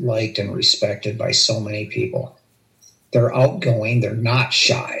loved, liked, and respected by so many people. They're outgoing. They're not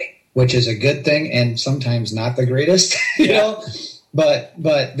shy, which is a good thing, and sometimes not the greatest, you know. But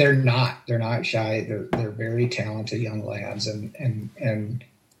they're not shy. They're very talented young lads, and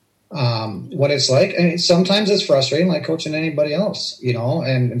what it's like. And sometimes it's frustrating, like coaching anybody else,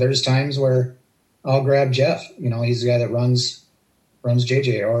 And there's times where I'll grab Jeff. He's the guy that runs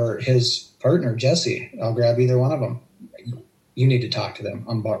JJ, or his partner Jesse. I'll grab either one of them. You need to talk to them.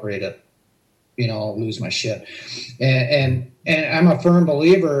 I'm about ready to, lose my shit. And I'm a firm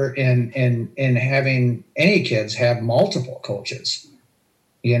believer in having any kids have multiple coaches,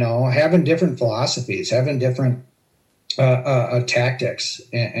 having different philosophies, having different tactics,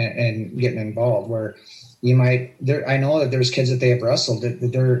 and getting involved. Where you might, I know that there's kids that they have wrestled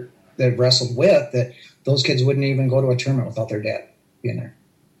they've wrestled with, that those kids wouldn't even go to a tournament without their dad being there,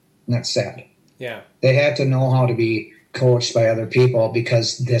 and that's sad. Yeah, they have to know how to be coached by other people,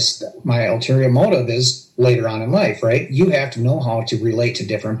 because my ulterior motive is later on in life, right? You have to know how to relate to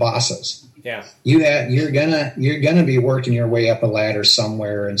different bosses. Yeah. You're gonna be working your way up a ladder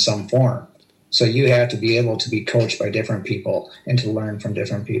somewhere in some form. So you have to be able to be coached by different people and to learn from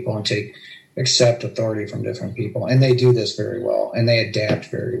different people and accept authority from different people. And they do this very well, and they adapt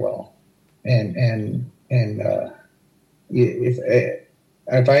very well.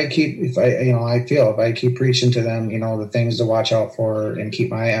 If I keep preaching to them, the things to watch out for, and keep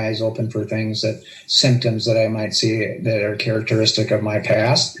my eyes open for symptoms that I might see that are characteristic of my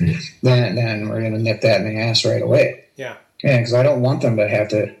past, then we're going to nip that in the ass right away. Yeah. Yeah, because I don't want them to have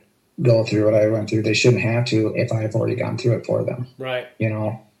to go through what I went through. They shouldn't have to if I've already gone through it for them. Right.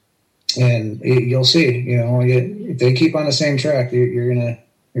 And you'll see, if they keep on the same track, you're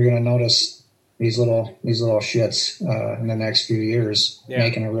gonna notice these little shits in the next few years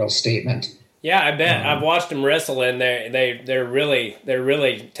making a real statement. Yeah, I bet. I've watched them wrestle, and they're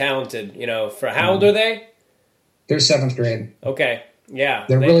really talented. For how old are they? They're 7th grade. Okay, yeah,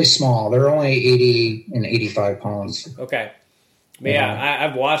 they're really small. They're only 80 and 85 pounds. Okay, but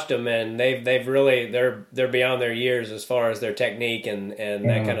I've watched them, and they've really they're beyond their years as far as their technique and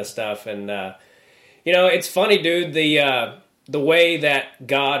that kind of stuff. And it's funny, dude. The way that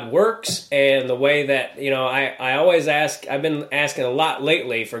God works, and the way that, I always ask, I've been asking a lot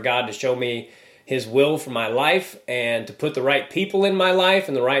lately for God to show me his will for my life, and to put the right people in my life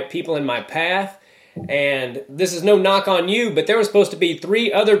and the right people in my path. And this is no knock on you, but there were supposed to be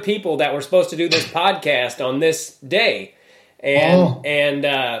 3 other people that were supposed to do this podcast on this day. and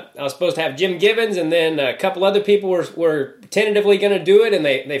I was supposed to have Jim Givens, and then a couple other people were tentatively going to do it, and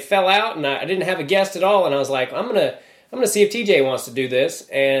they fell out, and I didn't have a guest at all. And I was like, I'm gonna see if TJ wants to do this,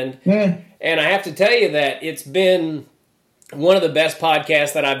 and I have to tell you that it's been one of the best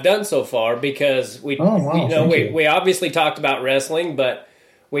podcasts that I've done so far, because we obviously talked about wrestling, but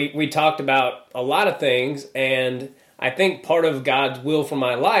we talked about a lot of things, and I think part of God's will for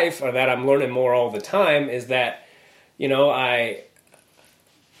my life, or that I'm learning more all the time, is that,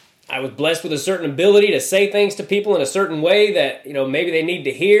 I was blessed with a certain ability to say things to people in a certain way that, maybe they need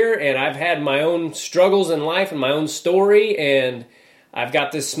to hear, and I've had my own struggles in life and my own story, and I've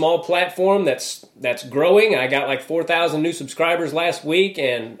got this small platform that's growing. I got like 4,000 new subscribers last week,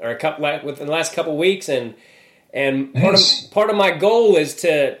 within the last couple weeks, and nice. part of my goal is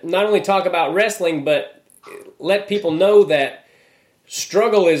to not only talk about wrestling, but let people know that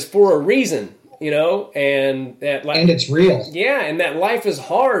struggle is for a reason, and that and it's real. Yeah, and that life is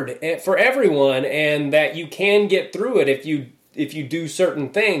hard for everyone, and that you can get through it if you do certain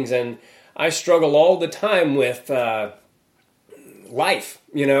things. And I struggle all the time with life,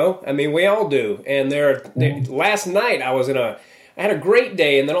 I mean, we all do. And last night I had a great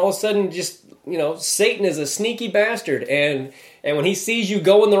day, and then all of a sudden, just, Satan is a sneaky bastard, and when he sees you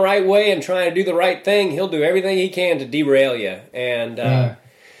going the right way and trying to do the right thing, he'll do everything he can to derail you. And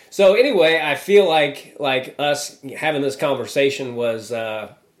so anyway, I feel like us having this conversation was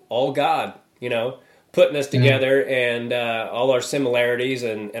all God, putting us together, and all our similarities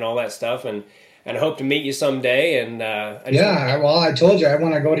and all that stuff, and I hope to meet you someday. And I told you I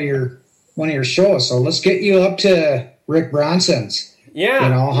want to go to one of your shows, so let's get you up to Rick Bronson's.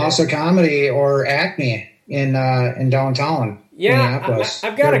 House of Comedy or Acme in downtown. Minneapolis.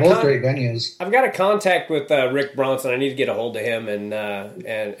 They're both great venues. I've got a contact with Rick Bronson. I need to get a hold of him and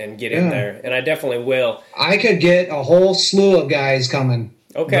get in there, and I definitely will. I could get a whole slew of guys coming.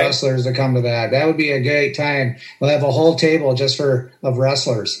 Okay. Wrestlers to come to that. That would be a great time. We'll have a whole table just of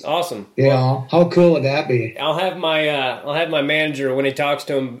wrestlers. Awesome. How cool would that be? I'll have my manager, when he talks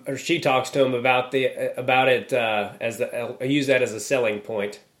to him, or she talks to him about it, I use that as a selling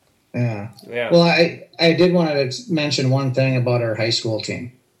point. Yeah. Well, I did want to mention one thing about our high school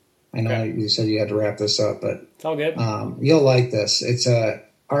team. I know you said you had to wrap this up, but it's all good. You'll like this. It's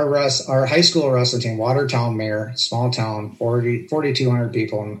our high school wrestling team, Watertown Mayor, small town, 4,200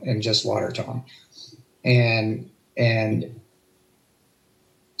 people in just Watertown. And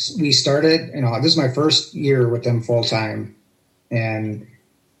we started, this is my first year with them full time. And,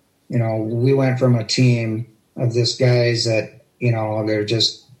 we went from a team of this guys that, they're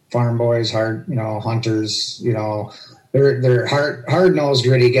just farm boys, hard, hunters, they're hard-nosed,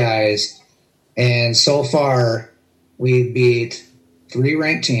 gritty guys. And so far we beat 3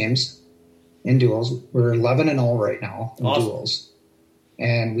 ranked teams in duels. We're 11-0 right now in duels.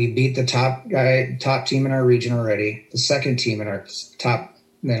 And we beat the top team in our region already, the second team in our top,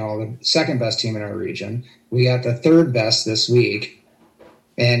 the second best team in our region. We got the third best this week.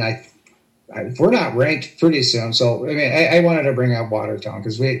 And we're not ranked pretty soon. So, I wanted to bring up Watertown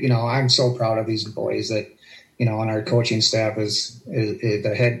because I'm so proud of these boys that, and our coaching staff is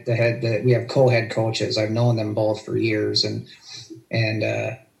the head, we have co-head coaches. I've known them both for years. And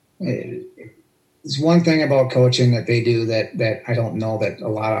it's one thing about coaching that they do that I don't know that a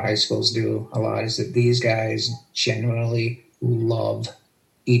lot of high schools do a lot, is that these guys genuinely love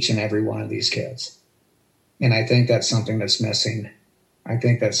each and every one of these kids. And I think that's something that's missing.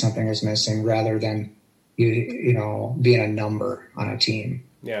 Rather than, being a number on a team.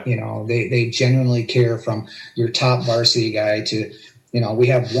 Yeah. They genuinely care, from your top varsity guy to, we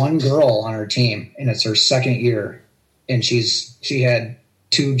have one girl on our team and it's her second year. And she had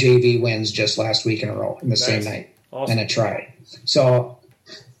 2 JV wins just last week in a row in the same night. Awesome. And a try. So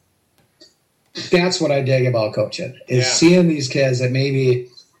that's what I dig about coaching, is seeing these kids that maybe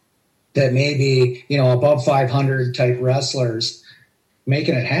above 500 type wrestlers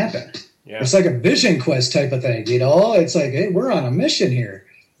making it happen. Yeah. It's like a vision quest type of thing. It's like, hey, we're on a mission here.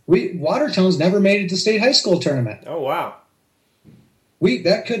 Watertown's never made it to state high school tournament. Oh wow.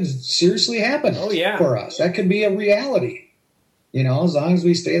 That could seriously happen. Oh, yeah. For us. That could be a reality. As long as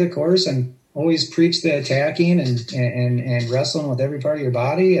we stay the course and always preach the attacking and wrestling with every part of your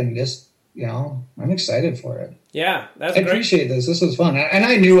body, and just, I'm excited for it. Yeah, that's great. I appreciate this. This was fun. And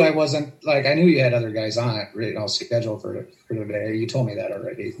I knew I knew you had other guys on it, scheduled for today. You told me that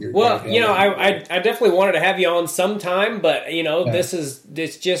already. I definitely wanted to have you on sometime, but,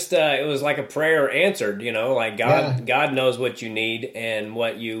 it's just, it was like a prayer answered, like God knows what you need and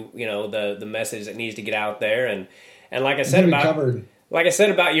what the message that needs to get out there. And like I said like I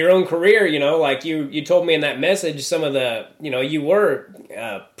said about your own career, like you told me in that message, some of the, you were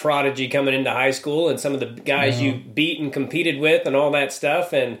a prodigy coming into high school and some of the guys you beat and competed with and all that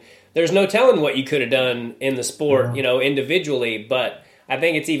stuff. And there's no telling what you could have done in the sport, individually. But I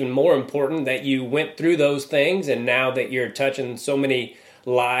think it's even more important that you went through those things. And now that you're touching so many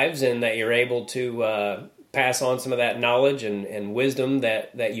lives and that you're able to pass on some of that knowledge and wisdom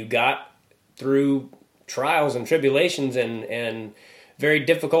that you got through trials and tribulations and very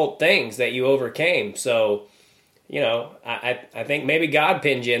difficult things that you overcame. So, I think maybe God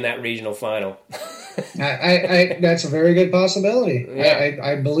pinned you in that regional final. I that's a very good possibility. Yeah.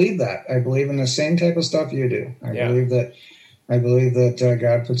 I believe that. I believe in the same type of stuff you do. I believe that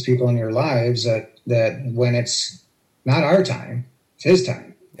God puts people in your lives that when it's not our time, it's His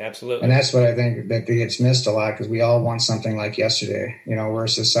time. Absolutely. And that's what I think that gets missed a lot, because we all want something like yesterday. We're a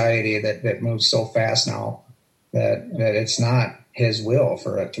society that moves so fast now that it's not His will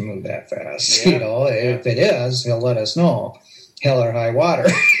for it to move that fast. Yeah. If it is, He'll let us know. Hell or high water.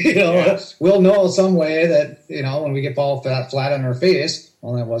 Yeah. We'll know some way that, when we get fall flat on our face,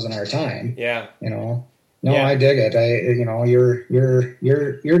 well, that wasn't our time. Yeah. No, I dig it.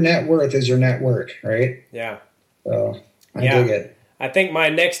 Your net worth is your net work, right? Yeah. So I dig it. I think my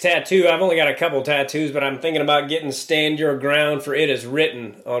next tattoo, I've only got a couple tattoos, but I'm thinking about getting "Stand Your Ground, for it is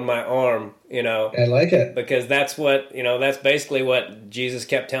written" on my arm, I like it. Because that's what, that's basically what Jesus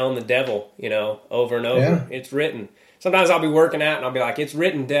kept telling the devil, over and over. Yeah. It's written. Sometimes I'll be working out and I'll be like, "It's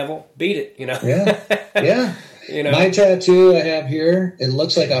written, devil, beat it," Yeah. My tattoo I have here, it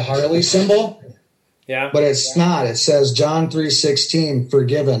looks like a Harley symbol. Yeah. But it's not. It says John 3:16,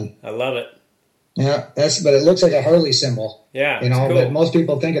 forgiven. I love it. Yeah, but it looks like a Harley symbol. Yeah, cool. But most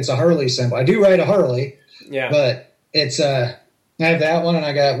people think it's a Harley symbol. I do ride a Harley. Yeah. But it's I have that one, and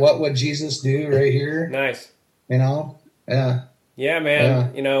I got "What Would Jesus Do" right here. Nice. Yeah. Yeah,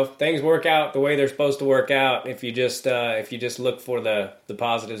 man. Yeah. Things work out the way they're supposed to work out if you just look for the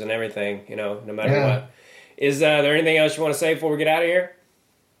positives and everything, no matter what. Is there anything else you want to say before we get out of here?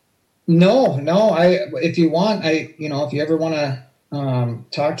 No. If you want, if you ever want to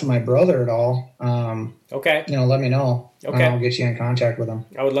talk to my brother at all, okay. Let me know. Okay. I'll get you in contact with him.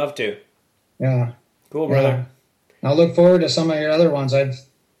 I would love to. Yeah. Cool, brother. Yeah. I'll look forward to some of your other ones. I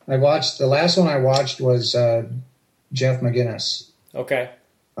watched, the last one I watched was Jeff McGinnis. Okay.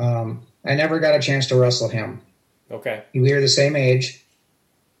 I never got a chance to wrestle him. Okay. We were the same age.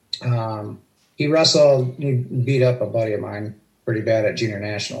 He beat up a buddy of mine pretty bad at junior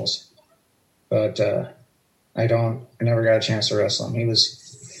nationals, but I never got a chance to wrestle him. He was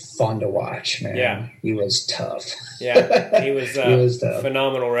fun to watch, man. Yeah. He was tough. Yeah. He was tough. A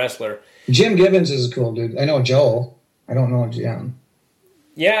phenomenal wrestler. Jim Gibbons is a cool dude. I know Joe. I don't know Jim.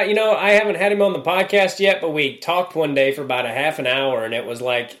 Yeah, I haven't had him on the podcast yet, but we talked one day for about a half an hour, and it was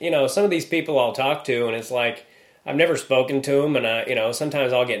like, some of these people I'll talk to, and it's like, I've never spoken to him, and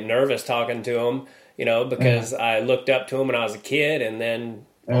sometimes I'll get nervous talking to him, because I looked up to him when I was a kid, and then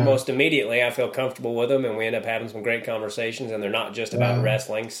almost immediately I feel comfortable with him, and we end up having some great conversations, and they're not just about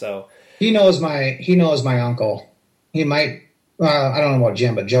wrestling. So he knows my uncle. He might, I don't know about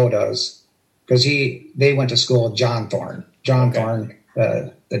Jim, but Joe does, because they went to school with John Thorne. John Thorne,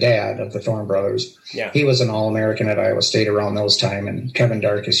 the dad of the Thorne brothers. Yeah, he was an All-American at Iowa State around those time, and Kevin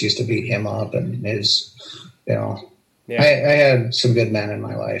Darkus used to beat him up, and his, I had some good men in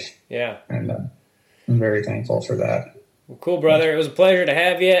my life. Yeah, and I'm very thankful for that. Well, cool, brother. It was a pleasure to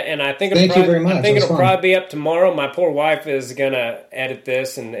have you, and I think thank you very much. I think it'll probably be up tomorrow. My poor wife is gonna edit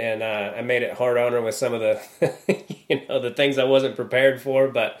this, and I made it hard on her with some of the the things I wasn't prepared for.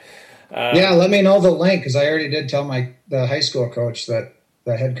 But let me know the link, because I already did tell the high school coach, that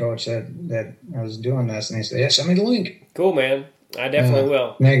the head coach, that I was doing this, and he said, "Yeah, send me the link." Cool, man. I definitely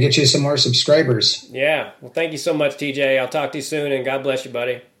will. May I get you some more subscribers? Yeah. Well, thank you so much, TJ. I'll talk to you soon, and God bless you,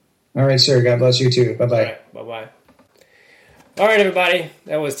 buddy. All right, sir. God bless you too. Bye-bye. All right. Bye-bye. All right, everybody.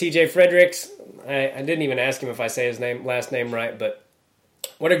 That was TJ Fredericks. I didn't even ask him if I say his last name right, but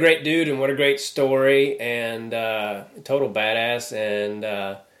what a great dude and what a great story, and total badass.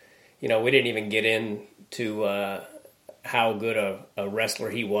 And, we didn't even get into how good a wrestler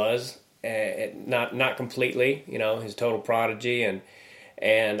he was. Not completely, his total prodigy,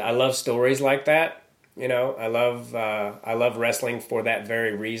 and I love stories like that. I love wrestling for that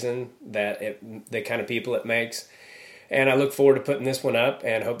very reason, the kind of people it makes. And I look forward to putting this one up,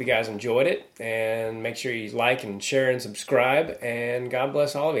 and hope you guys enjoyed it. And make sure you like and share and subscribe. And God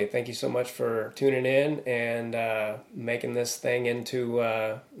bless all of you. Thank you so much for tuning in and making this thing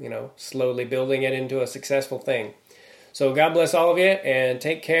into, slowly building it into a successful thing. So God bless all of you, and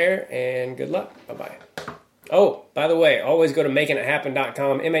take care, and good luck. Bye-bye. Oh, by the way, always go to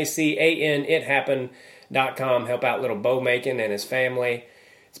makingithappen.com, MACAN ithappen.com. Help out little Bo Macon and his family.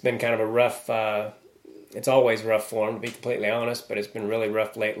 It's been kind of a rough, it's always rough for them, to be completely honest, but it's been really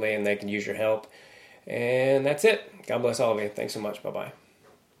rough lately, and they can use your help. And that's it. God bless all of you. Thanks so much. Bye-bye.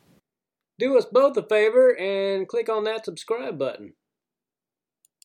 Do us both a favor and click on that subscribe button.